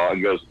chainsaw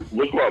and goes,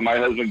 "Look what my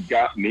husband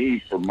got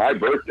me for my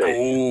birthday!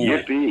 Ooh.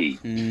 Yippee!"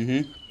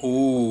 Mm-hmm.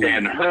 Ooh.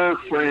 And her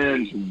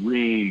friends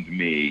reamed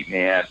me,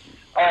 man.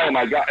 Oh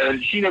my God!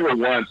 And she never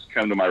once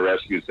come to my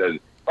rescue and said,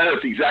 "Oh,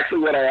 it's exactly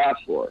what I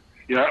asked for."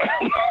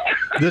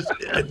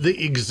 The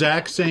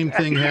exact same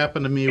thing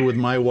happened to me with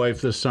my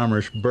wife this summer.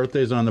 Her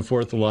birthday's on the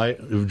 4th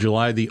of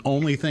July. The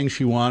only thing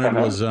she wanted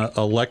was an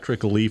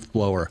electric leaf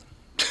blower.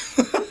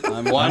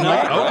 Why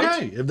not?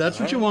 Okay, if that's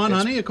what you want,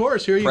 honey, of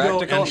course, here you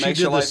go. And she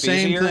did the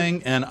same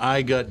thing, and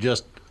I got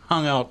just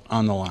hung out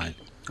on the line.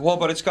 Well,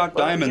 but it's got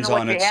diamonds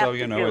on it, so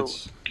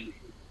it's...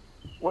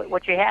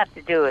 What you have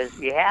to do is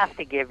you have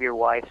to give your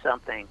wife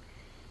something.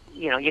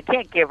 You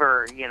can't give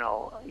her,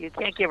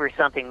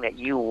 something that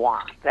you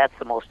want. That's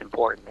the most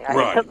important thing.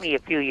 Right. It took me a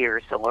few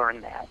years to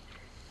learn that.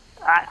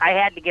 I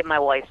had to give my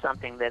wife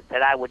something that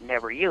I would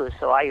never use,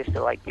 so I used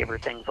to give her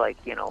things like,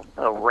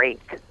 a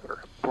rake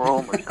or a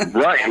broom or something.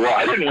 Right. Well,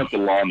 I didn't want the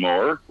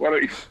lawnmower. What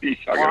are you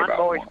talking about?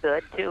 Lawnmower's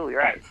good too. You're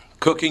right.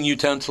 Cooking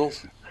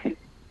utensils.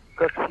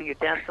 Cooking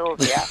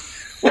utensils. Yeah.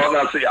 Well,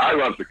 now see, I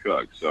love to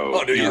cook,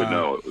 so do you? you would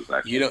know it was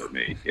actually for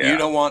me. Yeah. You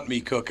don't want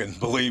me cooking.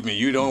 Believe me,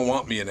 you don't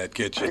want me in that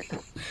kitchen.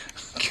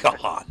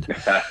 God,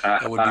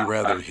 that would be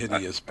rather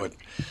hideous. But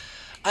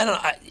I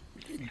don't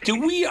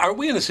know. Are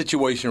we in a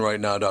situation right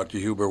now, Dr.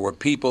 Huber, where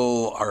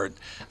people are,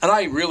 and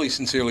I really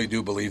sincerely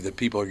do believe that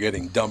people are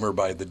getting dumber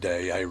by the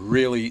day. I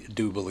really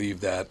do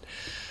believe that.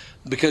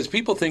 Because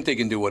people think they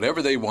can do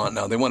whatever they want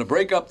now. They want to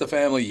break up the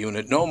family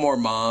unit. No more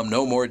mom,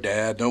 no more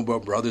dad, no more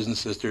brothers and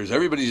sisters.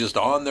 Everybody's just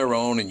on their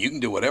own, and you can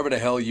do whatever the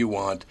hell you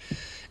want.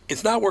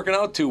 It's not working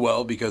out too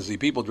well because the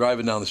people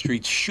driving down the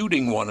streets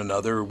shooting one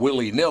another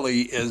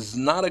willy-nilly is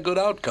not a good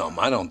outcome,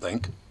 I don't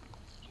think.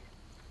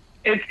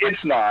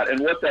 It's not.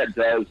 And what that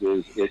does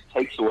is it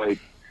takes away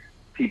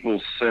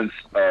people's sense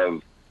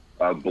of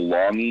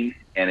belonging,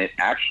 and it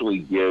actually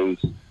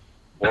gives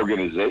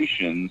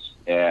organizations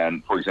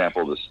and, for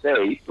example, the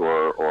state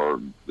or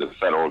the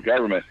federal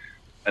government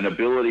an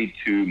ability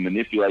to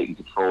manipulate and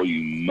control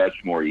you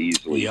much more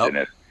easily than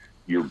if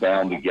you're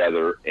bound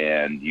together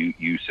and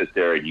you sit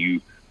there and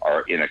you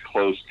are in a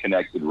close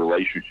connected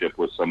relationship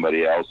with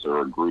somebody else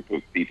or a group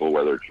of people,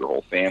 whether it's your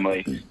whole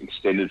family,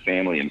 extended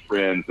family and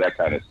friends, that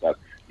kind of stuff.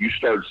 You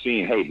start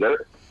seeing, hey,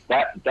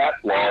 that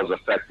law is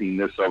affecting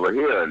this over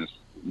here and it's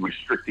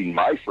restricting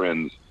my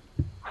friends'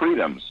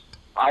 freedoms.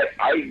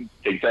 I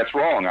think that's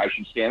wrong. I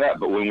should stand up.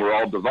 But when we're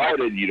all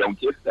divided, you don't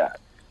get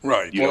that.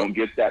 Right. You don't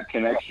get that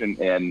connection,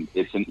 and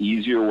it's an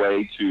easier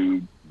way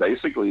to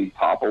basically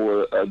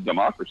topple a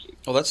democracy.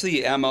 Well, that's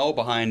the MO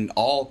behind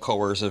all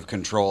coercive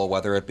control,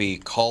 whether it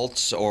be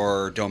cults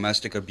or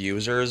domestic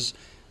abusers.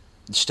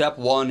 Step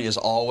one is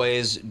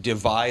always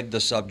divide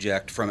the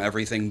subject from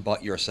everything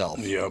but yourself.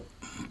 Yep.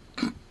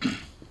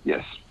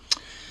 Yes.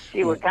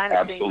 See, we're kind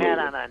of seeing that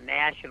on a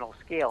national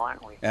scale,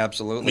 aren't we?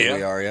 Absolutely,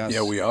 we are, yes.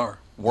 Yeah, we are.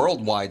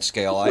 Worldwide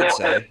scale, I'd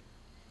say.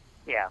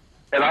 Yeah.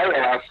 And I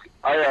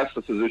ask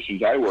the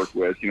physicians I work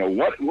with,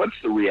 what's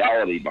the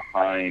reality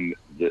behind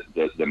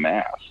the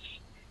masks?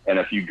 And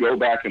if you go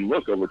back and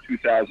look over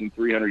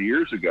 2,300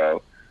 years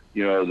ago,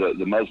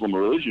 the Muslim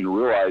religion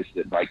realized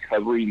that by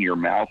covering your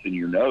mouth and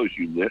your nose,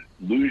 you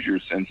lose your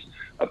sense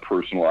of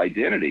personal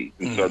identity.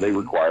 And so they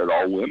required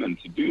all women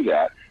to do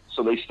that.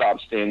 So they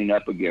stopped standing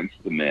up against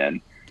the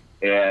men.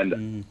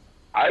 And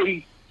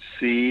I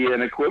see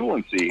an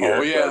equivalency here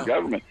with our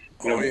government.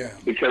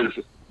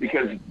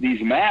 Because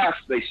these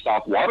masks, they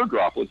stop water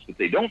droplets, but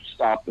they don't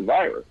stop the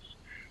virus.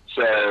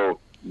 So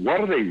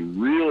what are they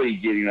really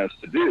getting us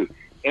to do?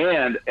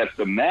 And if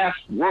the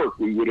masks work,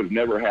 we would have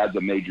never had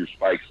the major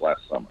spikes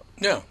last summer.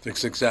 Yeah,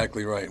 that's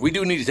exactly right. We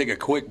do need to take a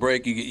quick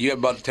break. You have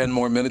about 10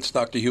 more minutes,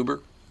 Dr.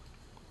 Huber?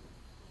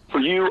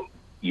 For you,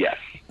 yes.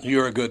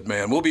 You're a good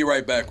man. We'll be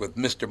right back with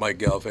Mr. Mike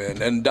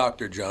Gelfand and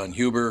Dr. John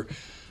Huber,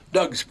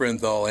 Doug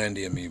Sprinthal,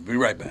 Andy, and me. Be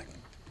right back.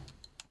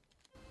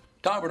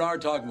 Tom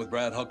Bernard talking with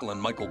Brad Huckle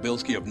and Michael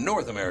Bilski of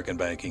North American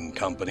Banking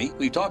Company.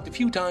 We've talked a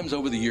few times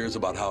over the years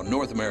about how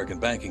North American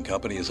Banking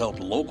Company has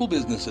helped local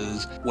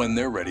businesses when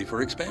they're ready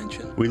for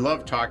expansion. We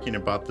love talking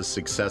about the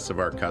success of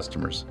our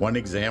customers. One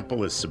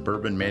example is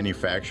Suburban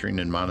Manufacturing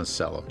in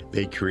Monticello.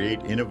 They create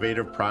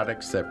innovative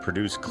products that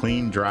produce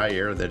clean, dry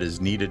air that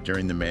is needed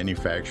during the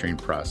manufacturing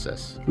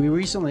process. We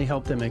recently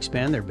helped them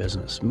expand their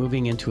business.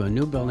 Moving into a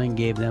new building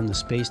gave them the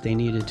space they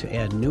needed to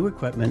add new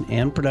equipment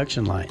and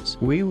production lines.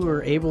 We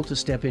were able to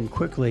step in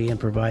quickly and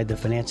provide the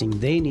financing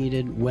they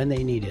needed when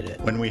they needed it.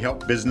 When we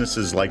help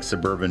businesses like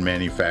Suburban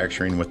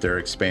Manufacturing with their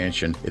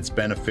expansion, it's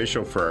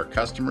beneficial for our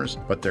customers,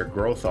 but their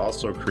growth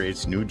also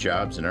creates new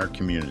jobs in our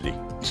community.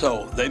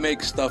 So they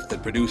make stuff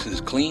that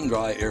produces clean,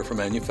 dry air for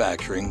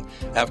manufacturing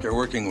after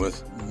working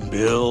with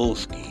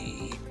Bilski.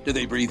 Do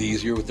they breathe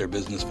easier with their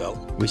business felt?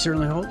 We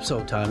certainly hope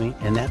so, Tommy,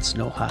 and that's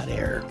no hot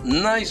air.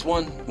 Nice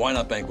one. Why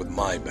not bank with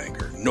my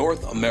banker?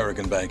 North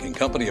American Banking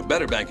Company, a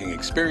better banking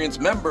experience,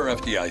 member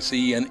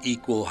FDIC, and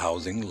equal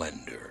housing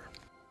lender.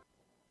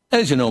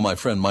 As you know, my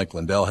friend Mike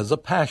Lindell has a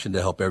passion to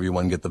help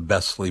everyone get the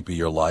best sleep of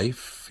your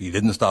life. He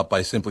didn't stop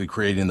by simply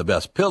creating the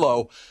best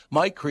pillow.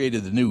 Mike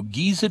created the new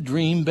Giza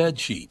Dream bed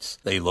sheets.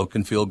 They look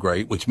and feel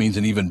great, which means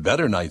an even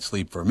better night's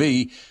sleep for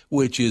me,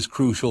 which is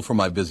crucial for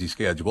my busy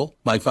schedule.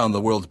 Mike found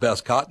the world's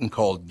best cotton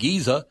called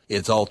Giza.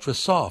 It's ultra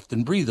soft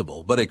and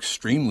breathable, but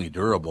extremely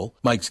durable.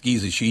 Mike's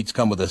Giza sheets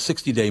come with a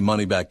 60-day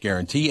money-back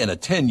guarantee and a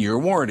 10-year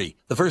warranty.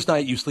 The first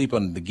night you sleep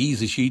on the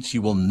Giza sheets,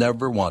 you will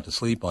never want to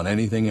sleep on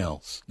anything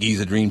else.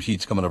 Giza Dream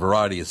sheets come in a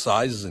variety of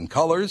sizes and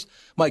colors.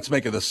 Mike's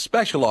making a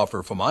special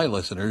offer for my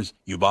listeners.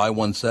 You buy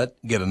one set,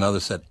 get another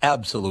set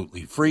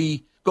absolutely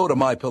free. Go to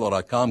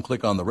MyPillow.com,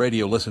 click on the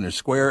radio listener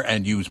square,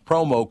 and use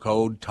promo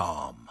code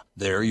TOM.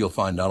 There you'll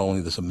find not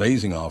only this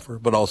amazing offer,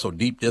 but also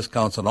deep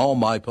discounts on all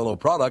MyPillow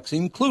products,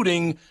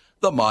 including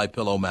the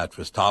MyPillow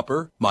mattress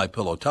topper,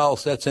 MyPillow towel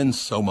sets, and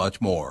so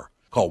much more.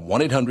 Call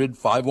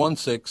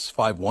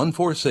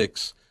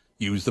 1-800-516-5146.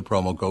 Use the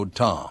promo code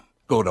TOM.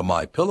 Go to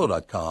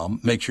MyPillow.com.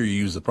 Make sure you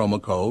use the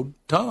promo code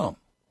TOM.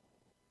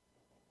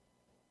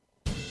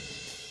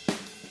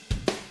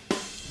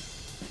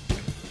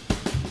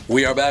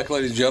 We are back,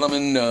 ladies and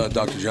gentlemen.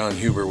 Dr. John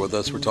Huber with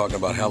us. We're talking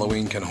about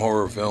Halloween. Can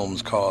horror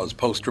films cause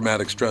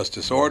post-traumatic stress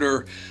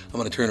disorder? I'm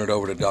going to turn it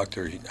over to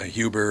Dr.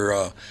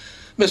 Huber.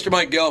 Mr.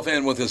 Mike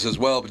Gelfand with us as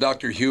well. But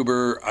Dr.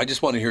 Huber, I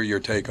just want to hear your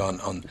take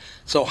on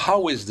so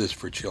how is this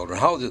for children?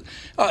 How is it?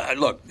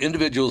 Look,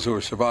 individuals who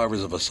are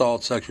survivors of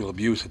assault, sexual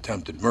abuse,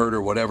 attempted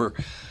murder, whatever,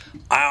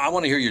 I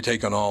want to hear your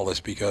take on all this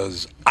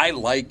because I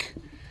like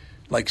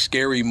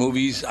scary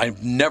movies.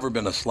 I've never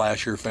been a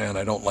slasher fan.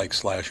 I don't like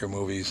slasher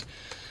movies.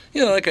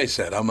 You know, like I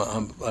said, I'm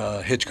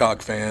a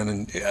Hitchcock fan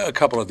and a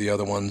couple of the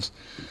other ones.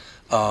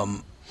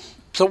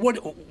 So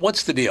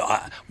what's the deal?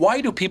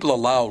 Why do people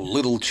allow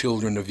little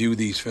children to view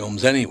these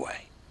films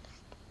anyway?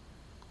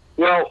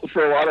 Well,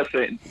 for a lot of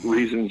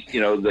reasons,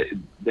 you know,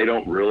 they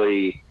don't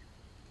really,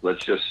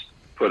 let's just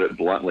put it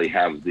bluntly,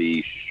 have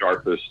the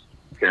sharpest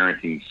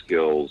parenting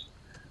skills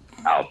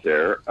out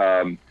there.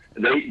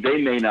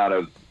 They may not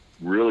have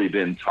really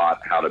been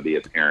taught how to be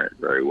a parent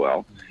very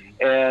well.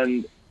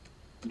 And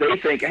they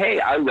think,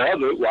 hey, I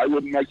love it. Why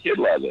wouldn't my kid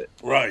love it?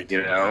 Right.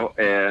 You know,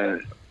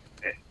 and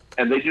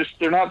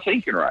they're not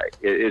thinking right.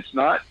 It's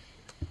not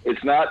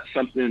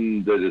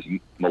something that is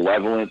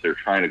malevolent. They're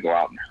trying to go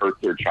out and hurt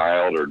their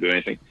child or do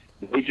anything.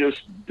 They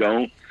just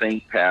don't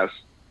think past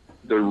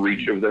the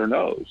reach of their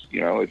nose. You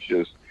know, it's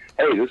just,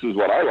 hey, this is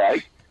what I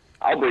like.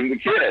 I'll bring the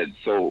kids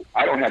so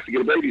I don't have to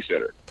get a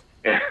babysitter.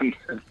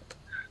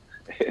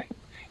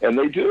 And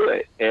they do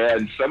it.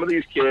 And some of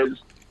these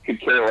kids could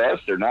care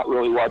less. They're not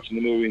really watching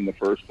the movie in the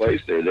first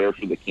place. They're there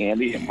for the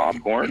candy and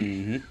popcorn.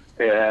 Mm-hmm.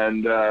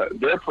 And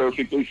they're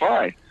perfectly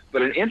fine.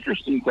 But an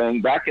interesting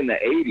thing, back in the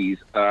 80s,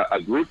 a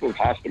group of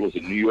hospitals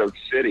in New York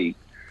City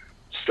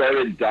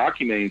started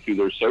documenting through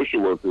their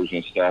social workers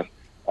and stuff,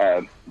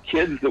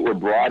 kids that were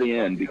brought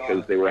in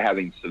because they were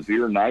having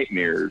severe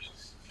nightmares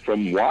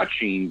from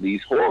watching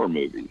these horror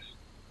movies.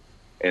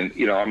 And,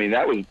 you know, I mean,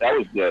 that was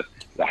the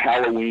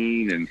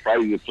Halloween and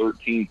Friday the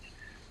 13th,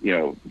 you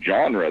know,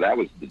 genre. That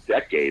was the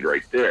decade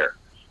right there.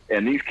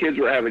 And these kids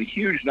were having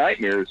huge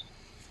nightmares.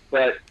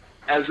 But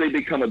as they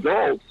become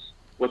adults,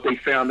 what they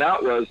found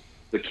out was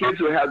the kids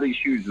who had these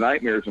huge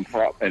nightmares and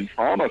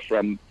trauma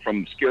from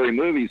scary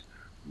movies,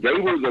 they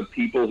were the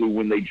people who,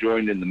 when they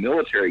joined in the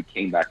military,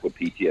 came back with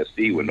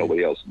PTSD when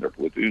nobody else in their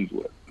platoons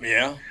would.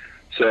 Yeah.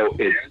 So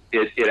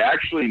it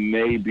actually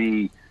may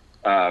be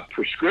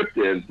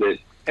prescriptive that,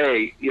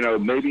 hey, you know,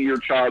 maybe your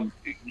child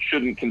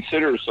shouldn't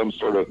consider some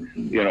sort of,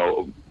 you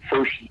know,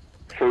 first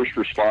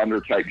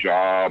responder type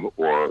job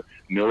or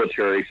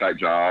military type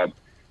job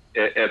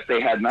if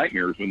they had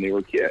nightmares when they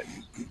were kids,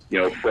 you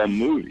know, from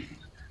movies.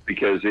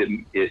 Because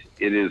it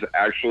is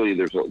actually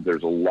there's a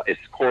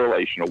it's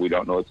correlational. We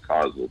don't know it's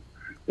causal,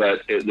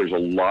 but there's a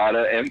lot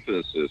of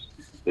emphasis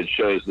that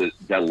shows that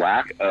the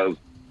lack of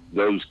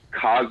those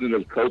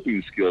cognitive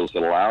coping skills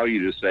that allow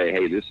you to say,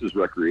 hey, this is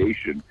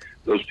recreation.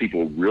 Those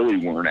people really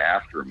weren't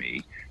after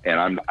me,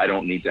 and I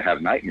don't need to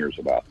have nightmares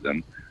about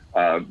them.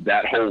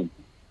 that whole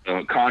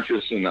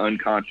conscious and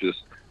unconscious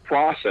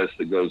process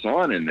that goes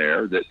on in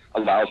there that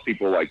allows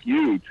people like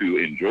you to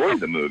enjoy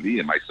the movie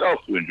and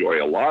myself to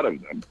enjoy a lot of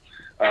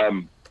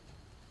them.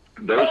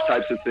 Those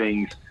types of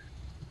things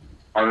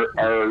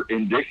are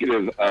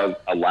indicative of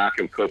a lack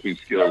of coping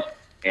skills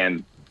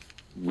and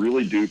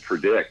really do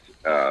predict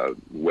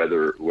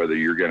whether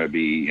you're going to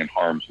be in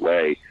harm's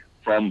way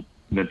from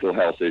mental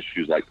health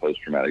issues like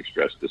post-traumatic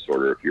stress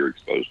disorder if you're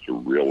exposed to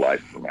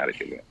real-life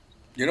traumatic events.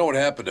 You know what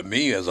happened to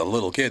me as a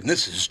little kid, and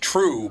this is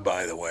true,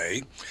 by the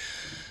way.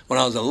 When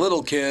I was a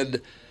little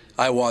kid,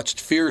 I watched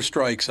Fear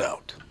Strikes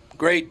Out.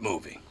 Great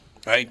movie,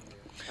 right?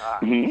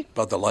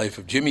 About the life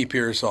of Jimmy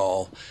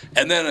Pearsall.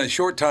 And then a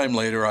short time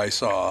later, I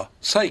saw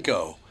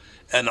Psycho.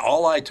 And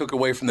all I took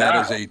away from that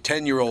as a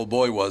 10-year-old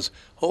boy was,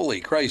 holy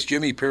Christ,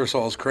 Jimmy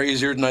Pearsall's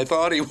crazier than I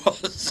thought he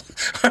was.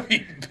 I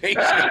mean,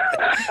 basically,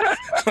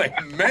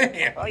 like,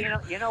 man. Well,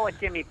 you know what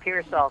Jimmy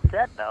Pearsall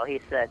said, though?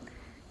 He said,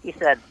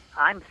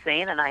 I'm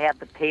sane and I have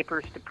the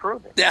papers to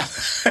prove it. Yeah,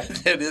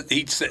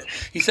 he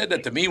said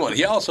that to me once.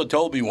 He also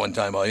told me one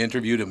time, I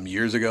interviewed him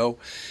years ago,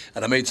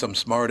 and I made some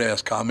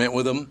smart-ass comment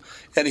with him,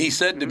 and he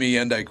said to me,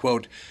 and I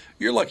quote,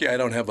 "You're lucky I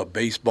don't have a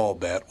baseball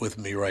bat with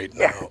me right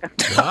now."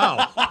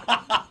 Wow.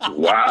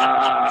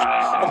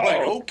 Wow. I'm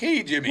like,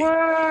 okay, Jimmy.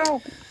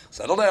 Wow.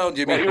 Settle down,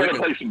 Jimmy. Well, you want to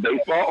play some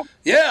baseball?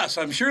 Yes,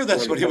 I'm sure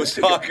that's what he was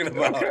talking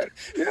about. Okay.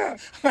 Yeah.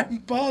 I'm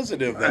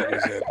positive that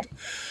was it.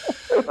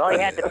 Well, he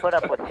had to put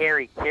up with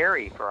Harry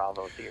Carey for all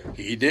those years.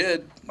 He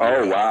did.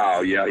 Oh, wow.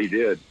 Yeah, he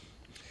did.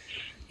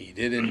 He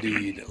did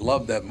indeed.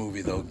 Loved that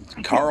movie, though.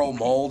 Carl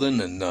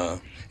Malden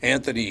and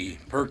Anthony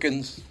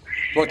Perkins.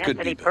 What could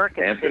be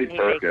better? Anthony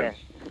Perkins.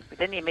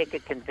 Didn't he make a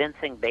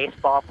convincing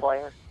baseball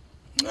player?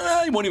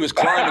 When he was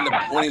climbing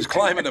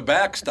the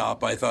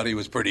backstop, I thought he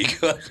was pretty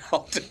good.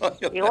 I'll tell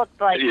you. He looked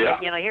like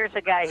here's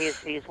a guy.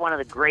 He's one of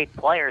the great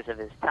players of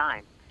his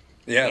time.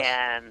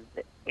 Yes.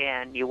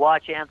 And you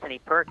watch Anthony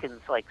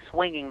Perkins like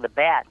swinging the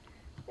bat.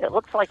 It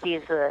looks like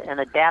he's an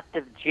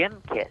adaptive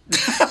gym kid.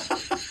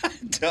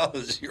 It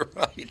does. You're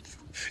right.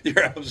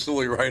 You're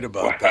absolutely right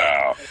about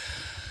that.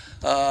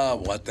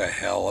 What the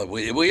hell?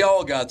 We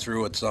all got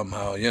through it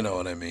somehow. You know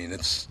what I mean?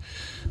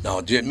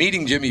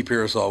 Meeting Jimmy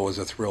Pearsall was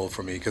a thrill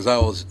for me because I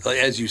was,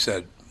 as you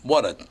said,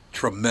 what a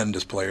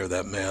tremendous player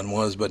that man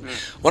was. But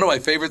one of my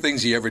favorite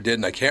things he ever did,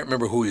 and I can't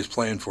remember who he was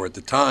playing for at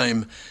the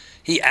time,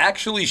 he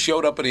actually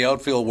showed up in the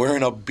outfield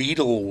wearing a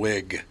Beatle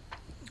wig.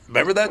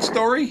 Remember that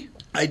story?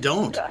 I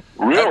don't.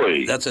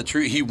 Really? That's a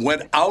true. He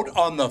went out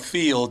on the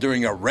field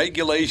during a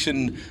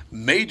regulation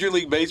Major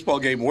League Baseball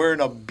game wearing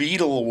a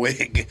Beatle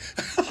wig.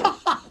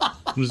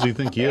 Who does he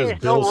think he is?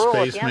 Bill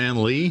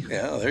Spaceman Lee?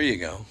 Yeah, there you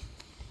go.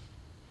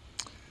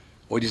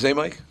 What'd you say,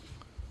 Mike?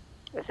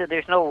 I said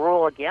there's no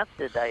rule against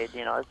it.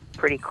 It's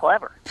pretty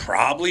clever.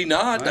 Probably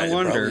not. I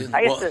wonder.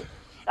 I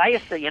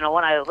used to,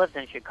 when I lived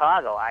in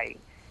Chicago,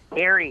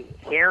 Harry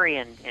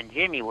and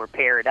Jimmy were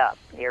paired up.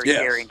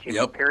 Carey and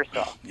Jimmy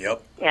Pearsall.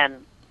 Yep.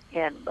 And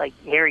like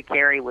Harry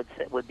Carey would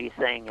be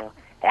saying,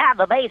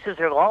 the bases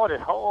are loaded.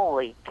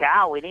 Holy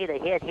cow, we need a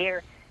hit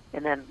here.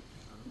 And then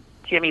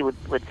Jimmy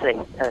would say,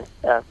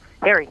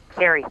 Harry,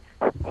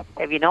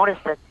 have you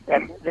noticed that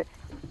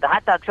the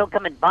hot dogs don't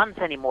come in buns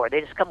anymore? They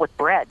just come with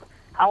bread.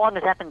 How long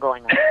has that been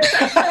going on?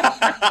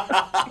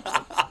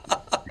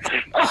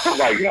 Oh,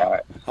 my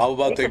God. How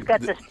about they just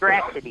got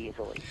distracted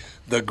easily.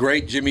 The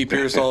great Jimmy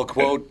Pearsall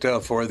quote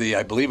for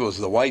I believe it was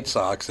the White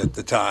Sox at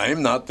the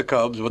time, not the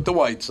Cubs, but the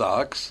White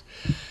Sox.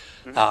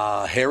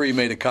 Harry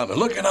made a comment,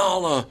 look at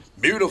all the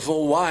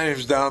beautiful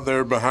wives down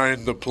there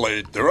behind the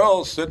plate. They're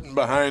all sitting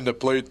behind the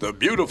plate, the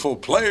beautiful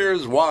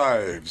players'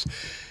 wives.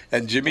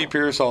 And Jimmy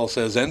Pearsall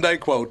says, and I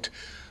quote,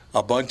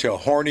 a bunch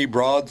of horny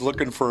broads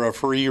looking for a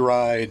free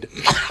ride.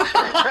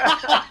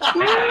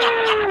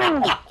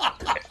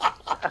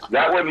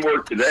 That wouldn't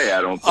work today,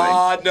 I don't think.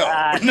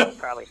 No.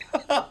 Probably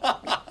not.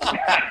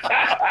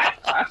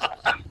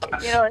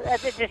 That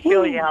just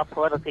shows you how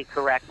politically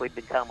correct we've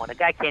become when a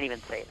guy can't even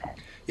say that.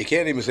 You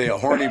can't even say a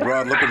horny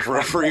broad looking for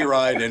a free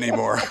ride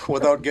anymore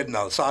without getting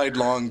a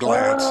sidelong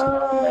glance.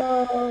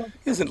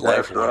 Isn't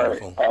life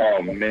wonderful?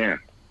 Oh, man.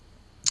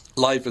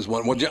 Life is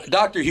one. Well,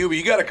 Dr. Huber,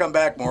 you got to come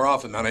back more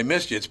often, man. I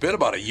missed you. It's been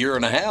about a year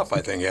and a half, I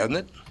think, hasn't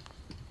it?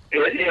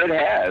 It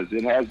has.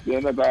 It has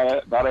been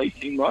about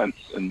 18 months,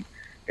 and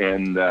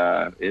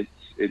it's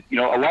a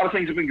lot of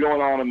things have been going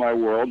on in my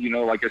world.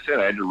 Like I said,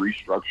 I had to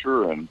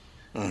restructure,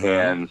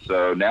 and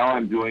so now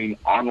I'm doing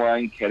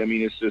online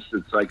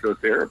ketamine-assisted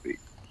psychotherapy.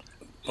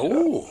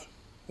 Oh,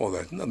 well,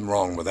 there's nothing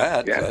wrong with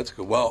that. Yeah. That's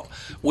good. Well,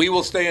 we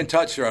will stay in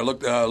touch, sir. I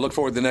look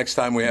forward to the next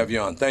time we have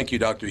you on. Thank you,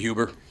 Dr.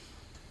 Huber.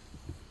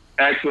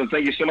 Excellent.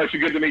 Thank you so much.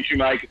 Good to meet you,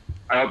 Mike.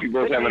 I hope you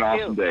both have an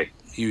awesome day.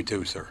 You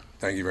too, sir.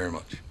 Thank you very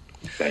much.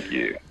 Thank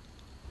you.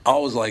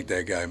 Always like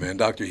that guy, man.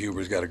 Dr.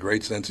 Huber's got a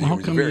great sense of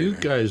humor. How come you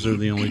guys are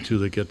the only two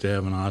that get to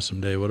have an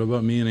awesome day? What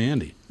about me and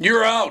Andy?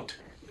 You're out.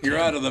 You're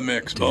out of the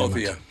mix, both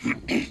of you.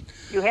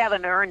 You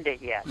haven't earned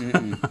it yet.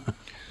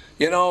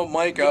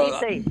 Mike.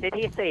 Did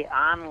he say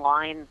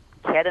online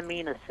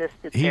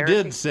ketamine-assisted therapy? He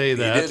did say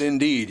that. He did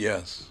indeed,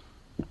 yes.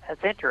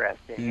 That's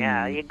interesting.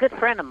 Yeah, a good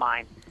friend of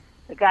mine,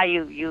 the guy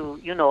you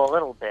know a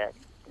little bit,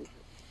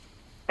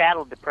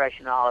 battled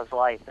depression all his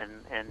life,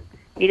 and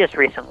he just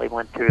recently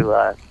went through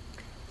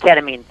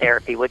ketamine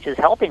therapy, which is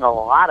helping a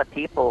lot of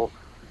people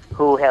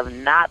who have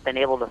not been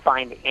able to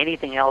find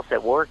anything else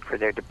that worked for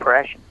their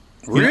depression.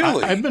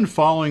 Really? I've been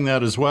following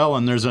that as well,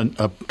 and there's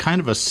a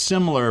kind of a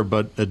similar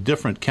but a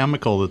different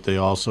chemical that they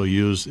also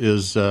use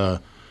is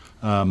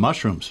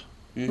mushrooms.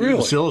 Really?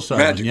 Psilocybin,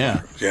 Magic yeah.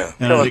 mushrooms, yeah.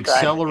 And it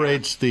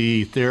accelerates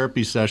the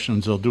therapy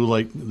sessions. They'll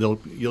do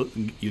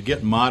you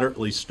get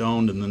moderately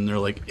stoned, and then they're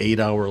like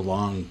 8-hour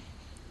long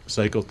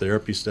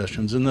psychotherapy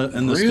sessions, and the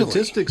Really?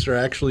 statistics are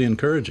actually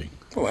encouraging.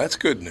 Well, that's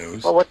good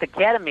news. Well, with the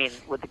ketamine,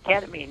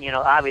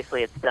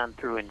 obviously it's done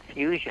through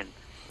infusion,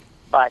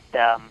 but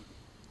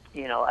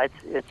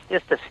it's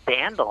just a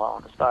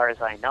standalone as far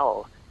as I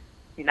know.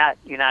 You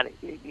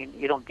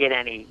don't get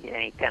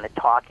any kind of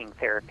talking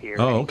therapy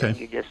or anything.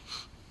 Okay.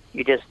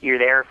 You're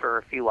there for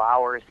a few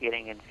hours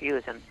getting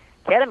infused, and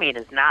ketamine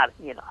is not.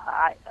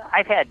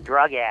 I've had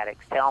drug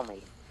addicts tell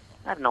me,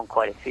 I've known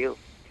quite a few,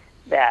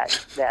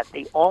 that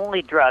the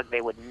only drug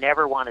they would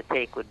never want to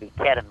take would be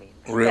ketamine.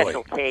 Really?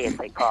 Special K, as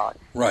they call it.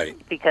 Right.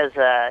 Because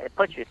it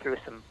puts you through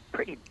some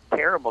pretty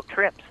terrible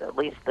trips. At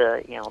least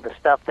the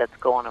stuff that's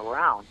going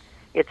around.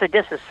 It's a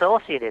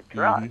dissociative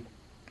drug.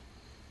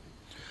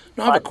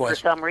 Now, I have a But question.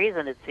 for some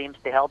reason, it seems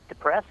to help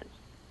depressors.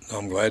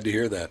 I'm glad to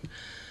hear that.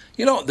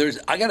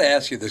 I got to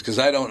ask you this because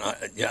I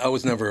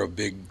was never a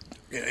big.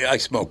 I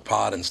smoked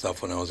pot and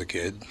stuff when I was a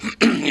kid.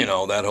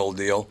 That whole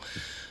deal.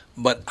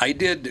 But I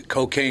did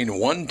cocaine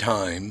one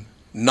time.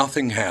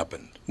 Nothing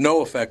happened.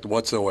 No effect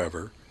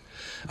whatsoever.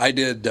 I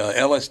did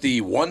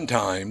LSD one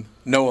time,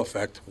 no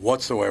effect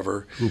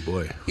whatsoever. Oh,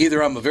 boy.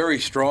 Either I'm a very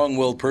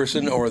strong-willed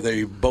person or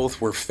they both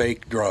were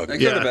fake drugs. They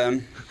could have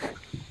been.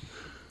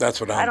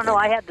 That's what I don't know.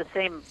 I had the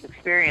same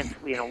experience.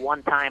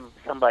 One time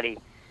somebody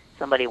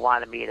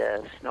wanted me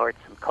to snort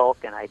some coke,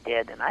 and I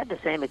did, and I had the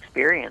same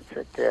experience.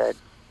 It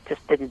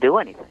just didn't do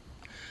anything.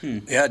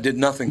 Yeah, it did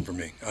nothing for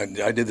me.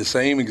 I did the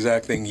same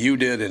exact thing you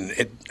did, and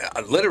it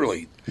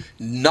literally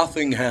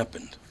nothing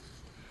happened.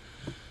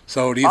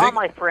 So do you all think?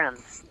 my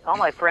friends,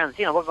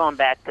 we're going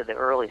back to the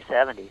early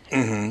 70s.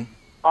 Mm-hmm.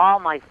 All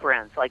my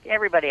friends, like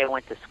everybody I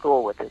went to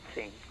school with, it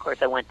seems. Of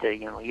course, I went to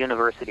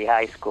University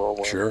High School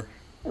where Sure.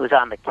 it was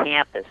on the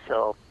campus,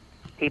 so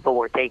people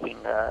were taking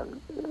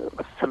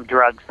some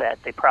drugs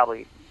that they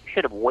probably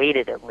should have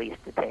waited at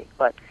least to take.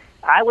 But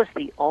I was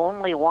the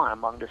only one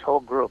among this whole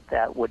group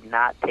that would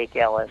not take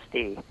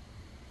LSD.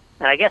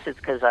 And I guess it's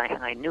because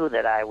I knew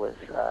that I was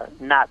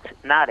not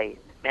a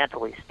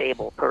mentally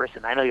stable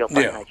person. I know you'll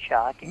find that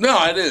shocking.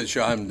 No, it is.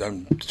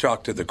 I'm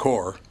shocked to the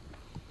core.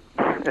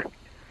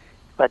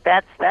 But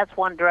that's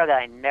one drug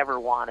I never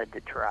wanted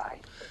to try.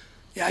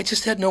 Yeah, I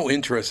just had no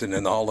interest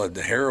in all of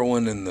the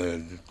heroin and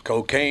the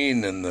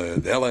cocaine and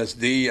the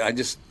LSD.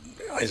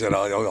 I said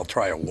I'll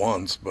try it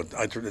once, but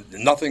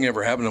nothing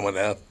ever happened with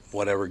that.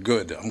 Whatever,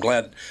 good. I'm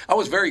glad. I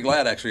was very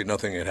glad actually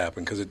nothing had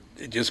happened because it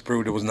just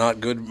proved it was not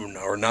good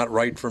or not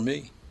right for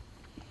me.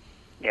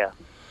 Yeah.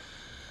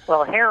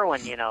 Well,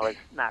 heroin, is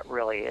not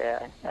really.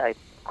 Of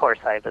course,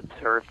 I've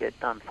observed it,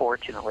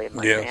 unfortunately, in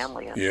my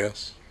family. And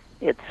yes.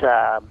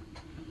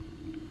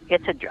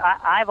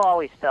 I've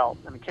always felt,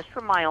 just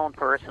from my own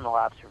personal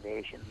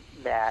observation,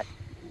 that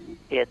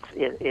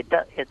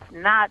it's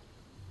not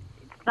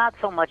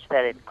so much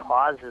that it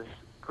causes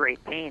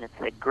great pain; it's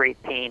that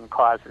great pain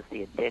causes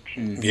the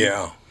addiction.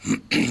 Yeah.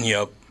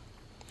 Yep.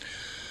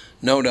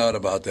 No doubt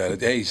about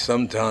that. Hey,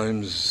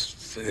 sometimes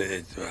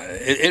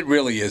it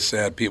really is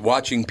sad.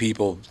 Watching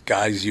people,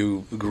 guys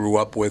you grew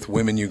up with,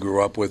 women you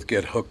grew up with,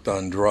 get hooked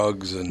on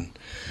drugs, and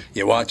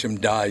you watch them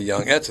die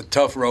young. That's a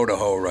tough road to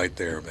hoe right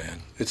there,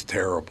 man. It's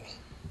terrible.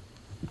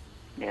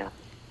 Yeah.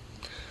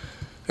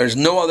 There's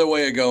no other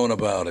way of going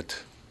about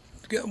it.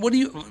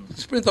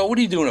 Sprinthal, what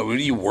are you doing? Are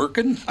you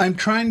working? I'm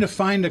trying to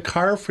find a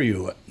car for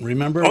you.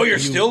 Remember? Oh, you're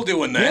still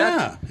doing that?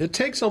 Yeah. It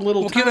takes a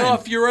little time. Get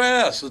off your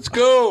ass. Let's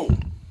go.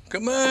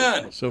 Come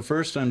on. So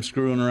first I'm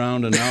screwing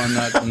around, and now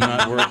I'm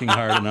not working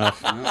hard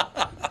enough.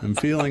 I'm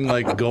feeling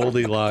like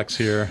Goldilocks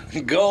here.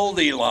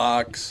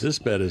 Goldilocks. This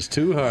bed is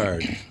too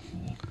hard.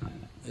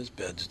 This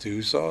bed's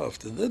too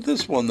soft.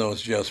 This one, though,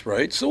 is just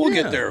right. So we'll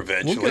get there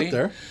eventually. We'll get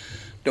there.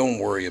 Don't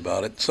worry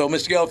about it. So,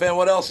 Mr. Gelfand,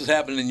 what else is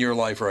happening in your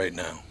life right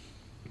now?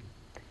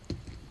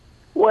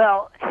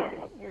 Well,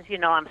 as you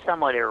know, I'm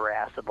somewhat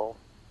irascible.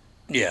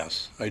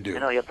 Yes, I do. I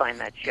know you'll find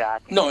that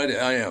shocking. No,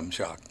 I am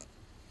shocked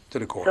to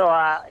the core. So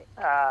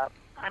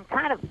I'm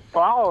kind of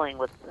following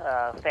with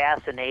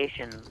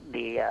fascination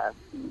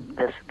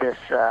this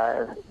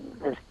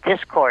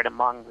discord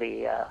among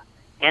the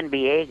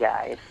NBA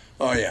guys.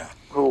 Oh yeah.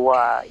 Who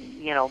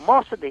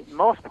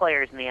most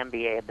players in the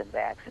NBA have been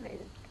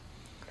vaccinated,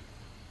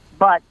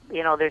 but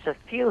there's a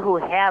few who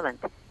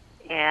haven't,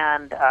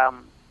 and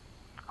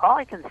all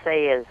I can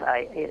say is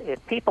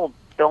if people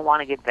don't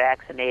want to get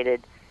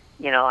vaccinated,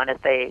 and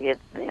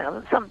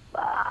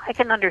I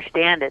can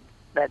understand it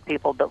that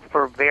people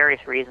for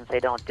various reasons they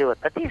don't do it.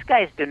 But these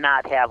guys do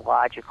not have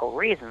logical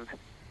reasons,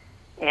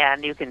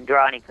 and you can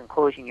draw any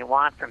conclusion you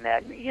want from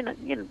that.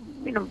 You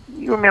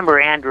remember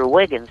Andrew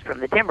Wiggins from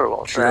the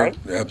Timberwolves, Sure, right?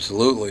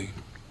 absolutely.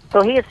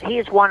 So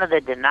he's one of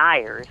the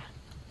deniers,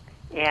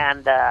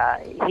 and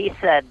he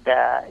said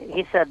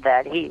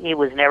that he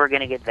was never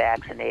going to get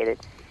vaccinated.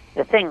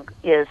 The thing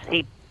is,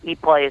 he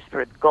plays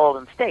for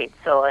Golden State,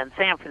 so in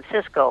San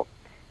Francisco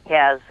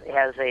has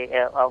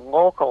a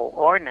local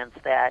ordinance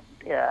that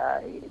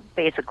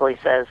basically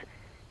says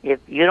if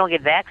you don't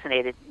get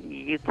vaccinated,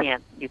 you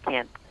can't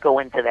go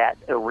into that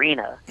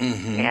arena,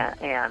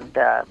 and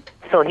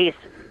so he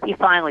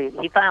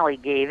finally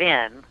gave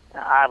in.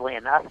 Oddly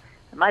enough,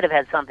 it might have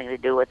had something to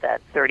do with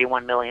that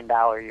 $31 million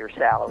a year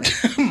salary.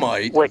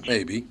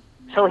 Maybe.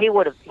 So he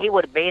would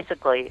have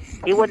basically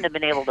he wouldn't have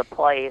been able to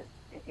play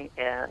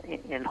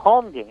in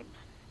home games.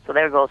 So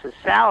there goes his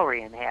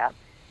salary in half.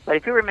 But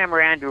if you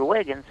remember Andrew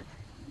Wiggins,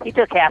 he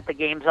took half the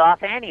games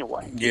off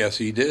anyway. Yes,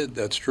 he did.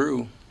 That's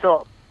true.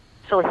 So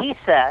he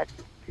said,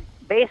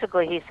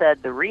 basically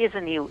the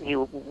reason he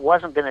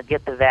wasn't going to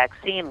get the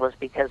vaccine was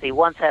because he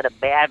once had a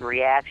bad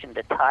reaction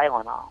to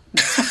Tylenol.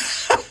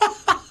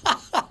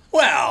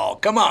 Well,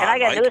 come on, and I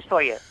got Mike. news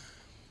for you.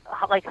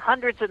 Like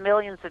hundreds of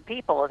millions of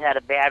people have had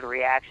a bad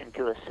reaction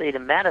to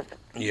acetaminophen.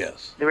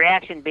 Yes. The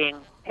reaction being,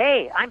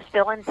 hey, I'm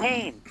still in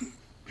pain.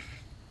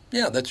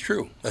 Yeah, that's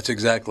true. That's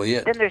exactly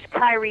it. Then there's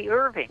Kyrie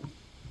Irving.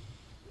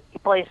 He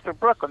plays for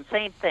Brooklyn.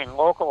 Same thing,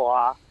 local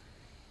law.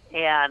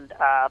 And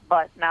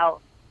but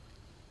now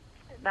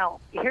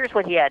here's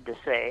what he had to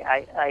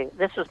say.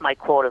 This was my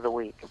quote of the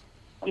week.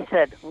 He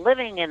said,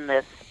 living in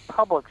this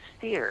public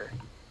sphere,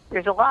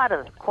 there's a lot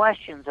of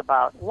questions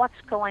about what's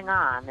going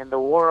on in the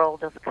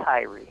world of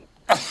Kyrie.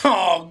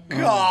 Oh,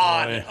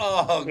 God.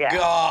 Oh, Yeah,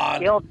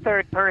 God. the old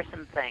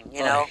third-person thing,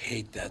 you know. I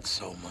hate that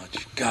so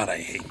much. God, I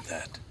hate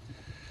that.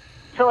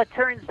 So it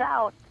turns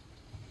out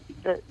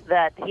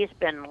that he's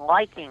been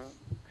liking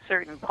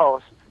certain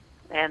posts,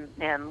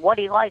 and what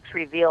he likes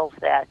reveals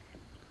that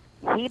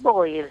he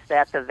believes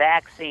that the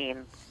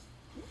vaccine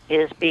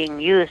is being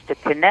used to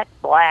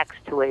connect blacks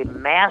to a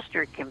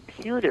master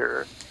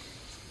computer,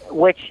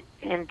 which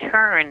in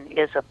turn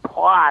is a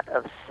plot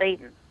of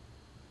Satan.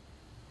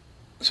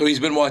 So he's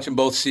been watching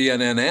both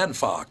CNN and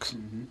Fox.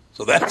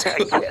 So that's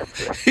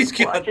he's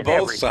got Watching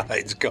both everything.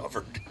 sides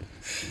covered.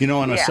 You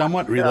know, on a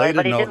somewhat related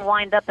but he note, didn't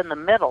wind up in the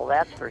middle,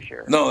 that's for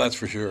sure. No, that's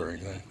for sure.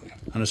 Exactly.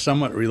 on a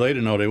somewhat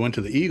related note, I went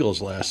to the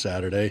Eagles last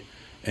Saturday,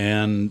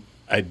 and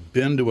I'd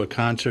been to a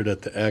concert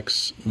at the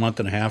X a month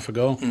and a half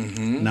ago.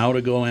 Now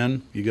to go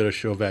in, you got to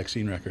show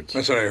vaccine records.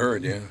 That's what I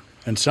heard. Yeah.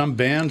 And some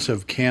bands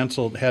have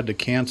had to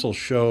cancel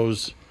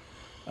shows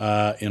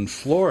in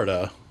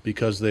Florida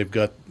because they've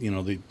got,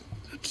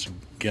 it's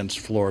against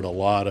Florida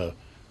law to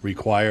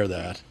require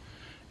that.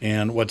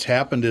 And what's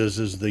happened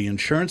is the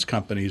insurance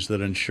companies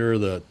that insure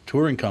the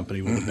touring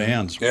company with the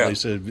bands, they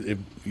said if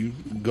you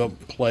go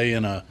play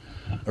in a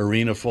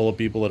arena full of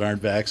people that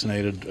aren't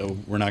vaccinated,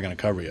 we're not going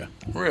to cover you.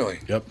 Really?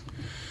 Yep.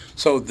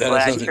 So that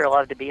I'd sure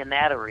love to be in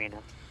that arena.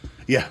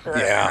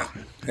 Yeah.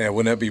 Yeah,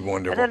 wouldn't that be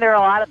wonderful? And then there are a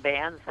lot of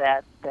bands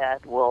that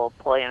will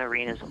play in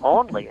arenas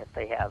only if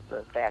they have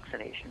the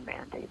vaccination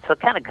mandate. So it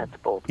kind of cuts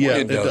both ways. Yeah,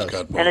 it does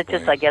cut both And it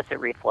just, ways. I guess, it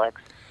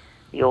reflects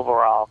the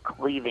overall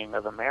cleaving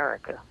of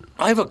America.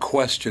 I have a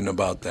question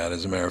about that,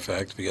 as a matter of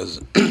fact,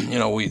 because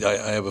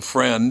I have a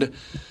friend.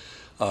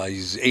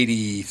 He's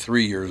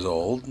 83 years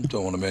old.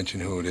 Don't want to mention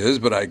who it is,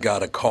 but I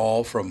got a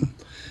call from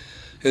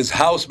his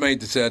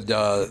housemate that said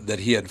that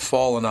he had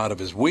fallen out of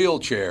his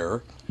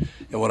wheelchair,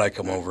 and would I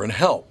come over and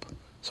help?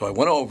 So I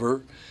went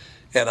over,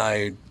 and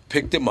I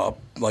picked him up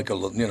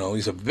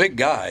he's a big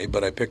guy,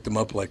 but I picked him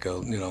up like a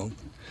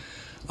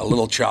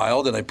little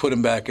child, and I put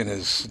him back in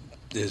his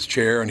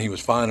chair, and he was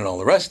fine and all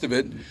the rest of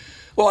it.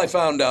 Well, I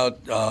found out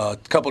a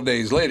couple of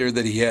days later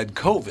that he had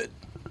COVID,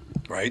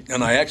 right?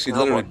 And I actually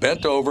literally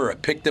bent over, I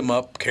picked him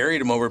up,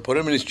 carried him over, put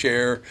him in his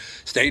chair,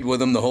 stayed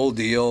with him the whole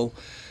deal,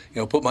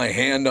 put my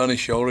hand on his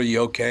shoulder.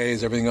 You okay?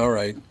 Is everything all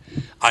right?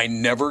 I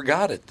never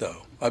got it,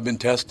 though. I've been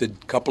tested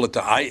a couple of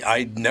times.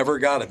 I never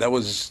got it. That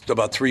was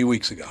about 3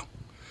 weeks ago.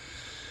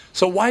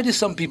 So why do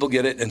some people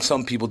get it and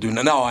some people do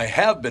not? Now, I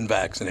have been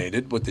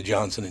vaccinated with the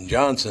Johnson &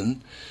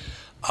 Johnson.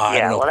 I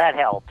don't know well, that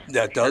helps.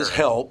 That does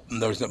help.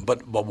 And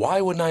but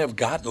why wouldn't I have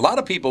gotten? A lot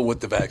of people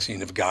with the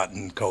vaccine have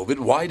gotten COVID.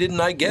 Why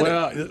didn't I get it?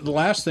 Well, the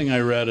last thing I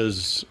read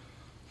is,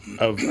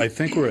 I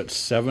think we're at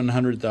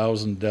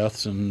 700,000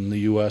 deaths in the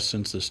U.S.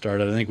 since the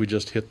start. I think we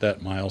just hit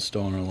that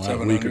milestone in the last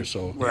week or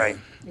so. Right.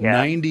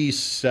 Yeah.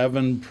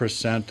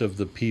 97% of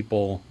the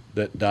people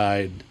that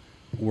died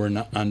were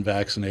not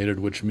unvaccinated,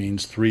 which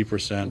means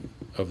 3%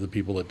 of the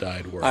people that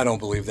died were. I don't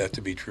believe that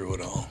to be true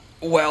at all.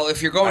 Well,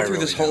 if you're going through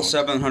this whole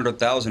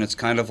 700,000, it's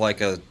kind of like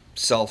a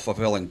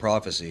self-fulfilling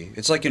prophecy.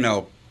 It's like,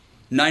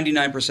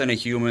 99% of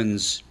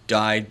humans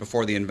died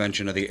before the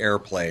invention of the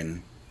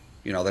airplane.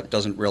 That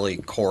doesn't really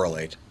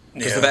correlate.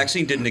 Because the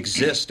vaccine didn't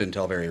exist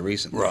until very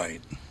recently.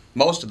 Right.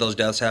 Most of those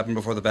deaths happened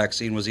before the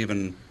vaccine was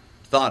even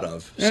thought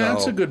of. Yeah,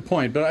 that's a good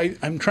point. But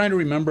I'm trying to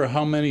remember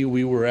how many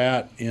we were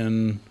at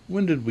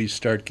when did we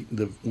start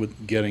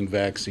with getting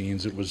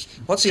vaccines? It was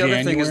What's the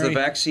January? other thing is the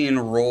vaccine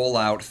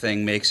rollout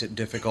thing makes it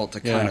difficult to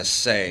kind of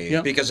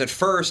say. Because at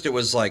first it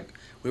was like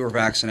we were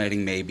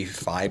vaccinating maybe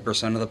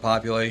 5% of the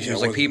population. It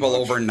was like people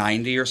over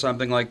 90 or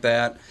something like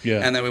that. Yeah.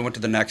 And then we went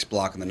to the next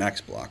block and the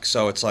next block.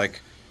 So it's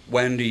like,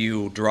 when do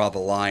you draw the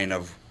line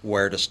of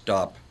where to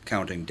stop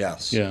counting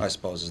deaths, I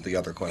suppose, is the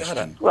other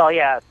question. Well,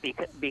 yeah,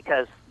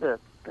 because a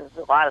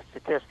lot of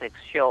statistics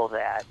show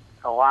that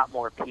a lot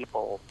more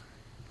people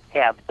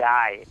have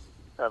died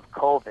of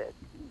COVID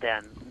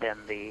than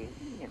the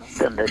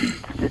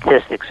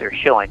statistics are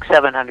showing.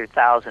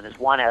 700,000 is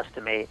one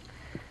estimate,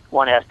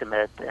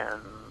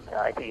 and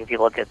I think if you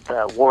look at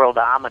the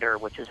Worldometer,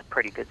 which is a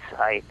pretty good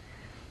site,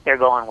 they're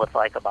going with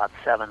like about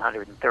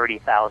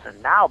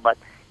 730,000 now. But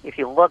if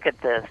you look at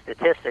the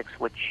statistics,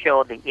 which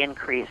show the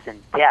increase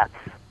in deaths,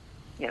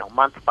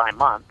 month by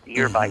month,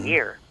 year by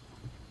year,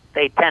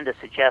 they tend to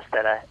suggest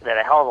that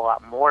a hell of a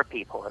lot more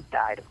people have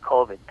died of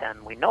COVID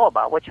than we know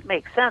about, which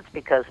makes sense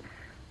because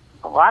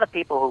a lot of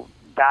people who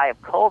die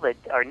of COVID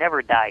are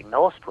never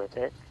diagnosed with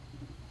it,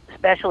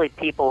 especially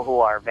people who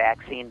are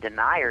vaccine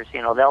deniers.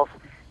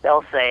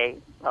 They'll say,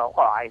 "Oh,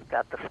 I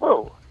got the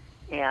flu,"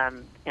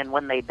 and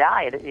when they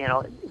die,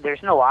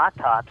 there's no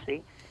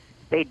autopsy.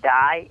 They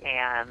die,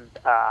 and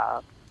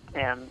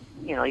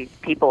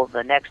people,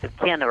 the next of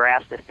kin, are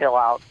asked to fill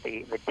out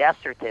the death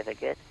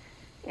certificate,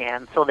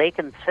 and so they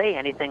can say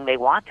anything they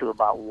want to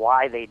about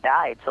why they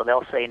died. So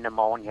they'll say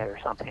pneumonia or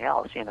something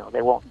else.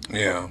 They won't.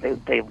 Yeah.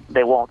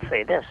 They won't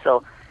say this.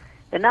 So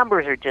the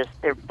numbers are just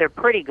they're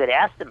pretty good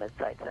estimates,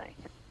 I think.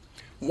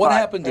 What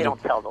happened? They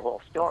don't tell the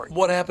whole story.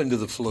 What happened to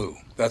the flu?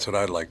 That's what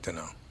I'd like to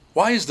know.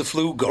 Why is the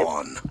flu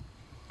gone?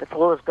 The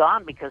flu is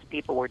gone because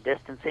people were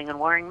distancing and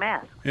wearing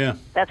masks. Yeah.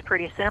 That's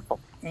pretty simple.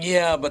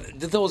 Yeah, but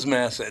those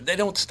masks, they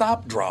don't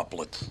stop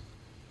droplets,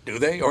 do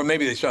they? Or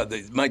maybe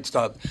they might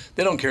stop.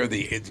 They don't care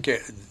they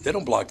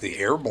don't block the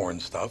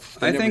airborne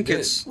stuff. I think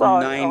it's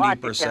 90%. A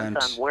lot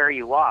depends on where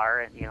you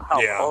are and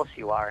how close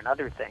you are and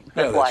other things.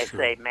 That's why I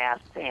say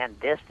masks and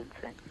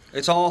distancing.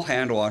 It's all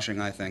hand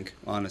washing, I think,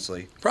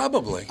 honestly.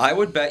 Probably. I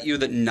would bet you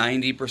that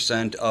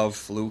 90% of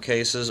flu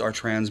cases are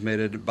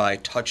transmitted by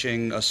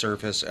touching a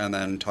surface and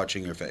then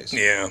touching your face.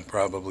 Yeah,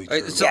 probably true.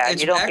 You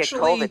don't get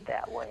COVID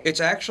that way. It's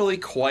actually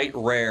quite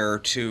rare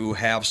to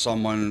have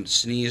someone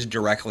sneeze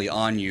directly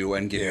on you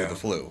and give you the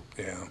flu.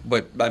 Yeah.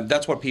 But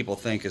that's what people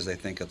think, is they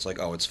think it's like,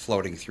 it's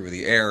floating through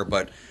the air.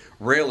 But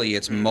really,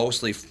 it's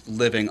mostly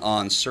living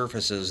on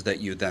surfaces that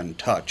you then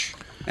touch.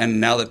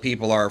 And now that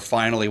people are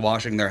finally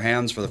washing their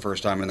hands for the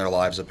first time in their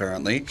lives,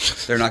 apparently,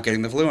 they're not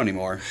getting the flu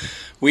anymore.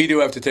 We do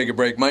have to take a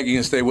break. Mike, you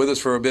can stay with us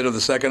for a bit of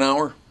the second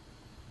hour?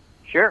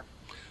 Sure.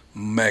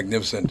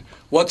 Magnificent.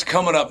 What's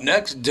coming up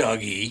next,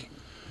 Dougie?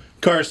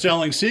 Car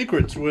Selling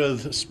Secrets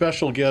with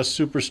special guest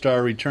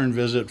superstar return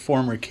visit,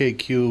 former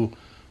KQ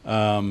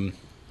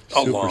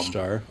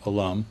superstar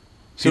alum.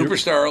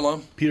 Superstar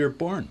alum? Peter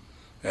Bourne.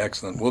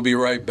 Excellent. We'll be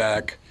right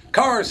back.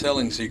 Car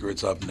Selling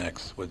Secrets up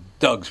next with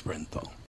Doug Sprinthal.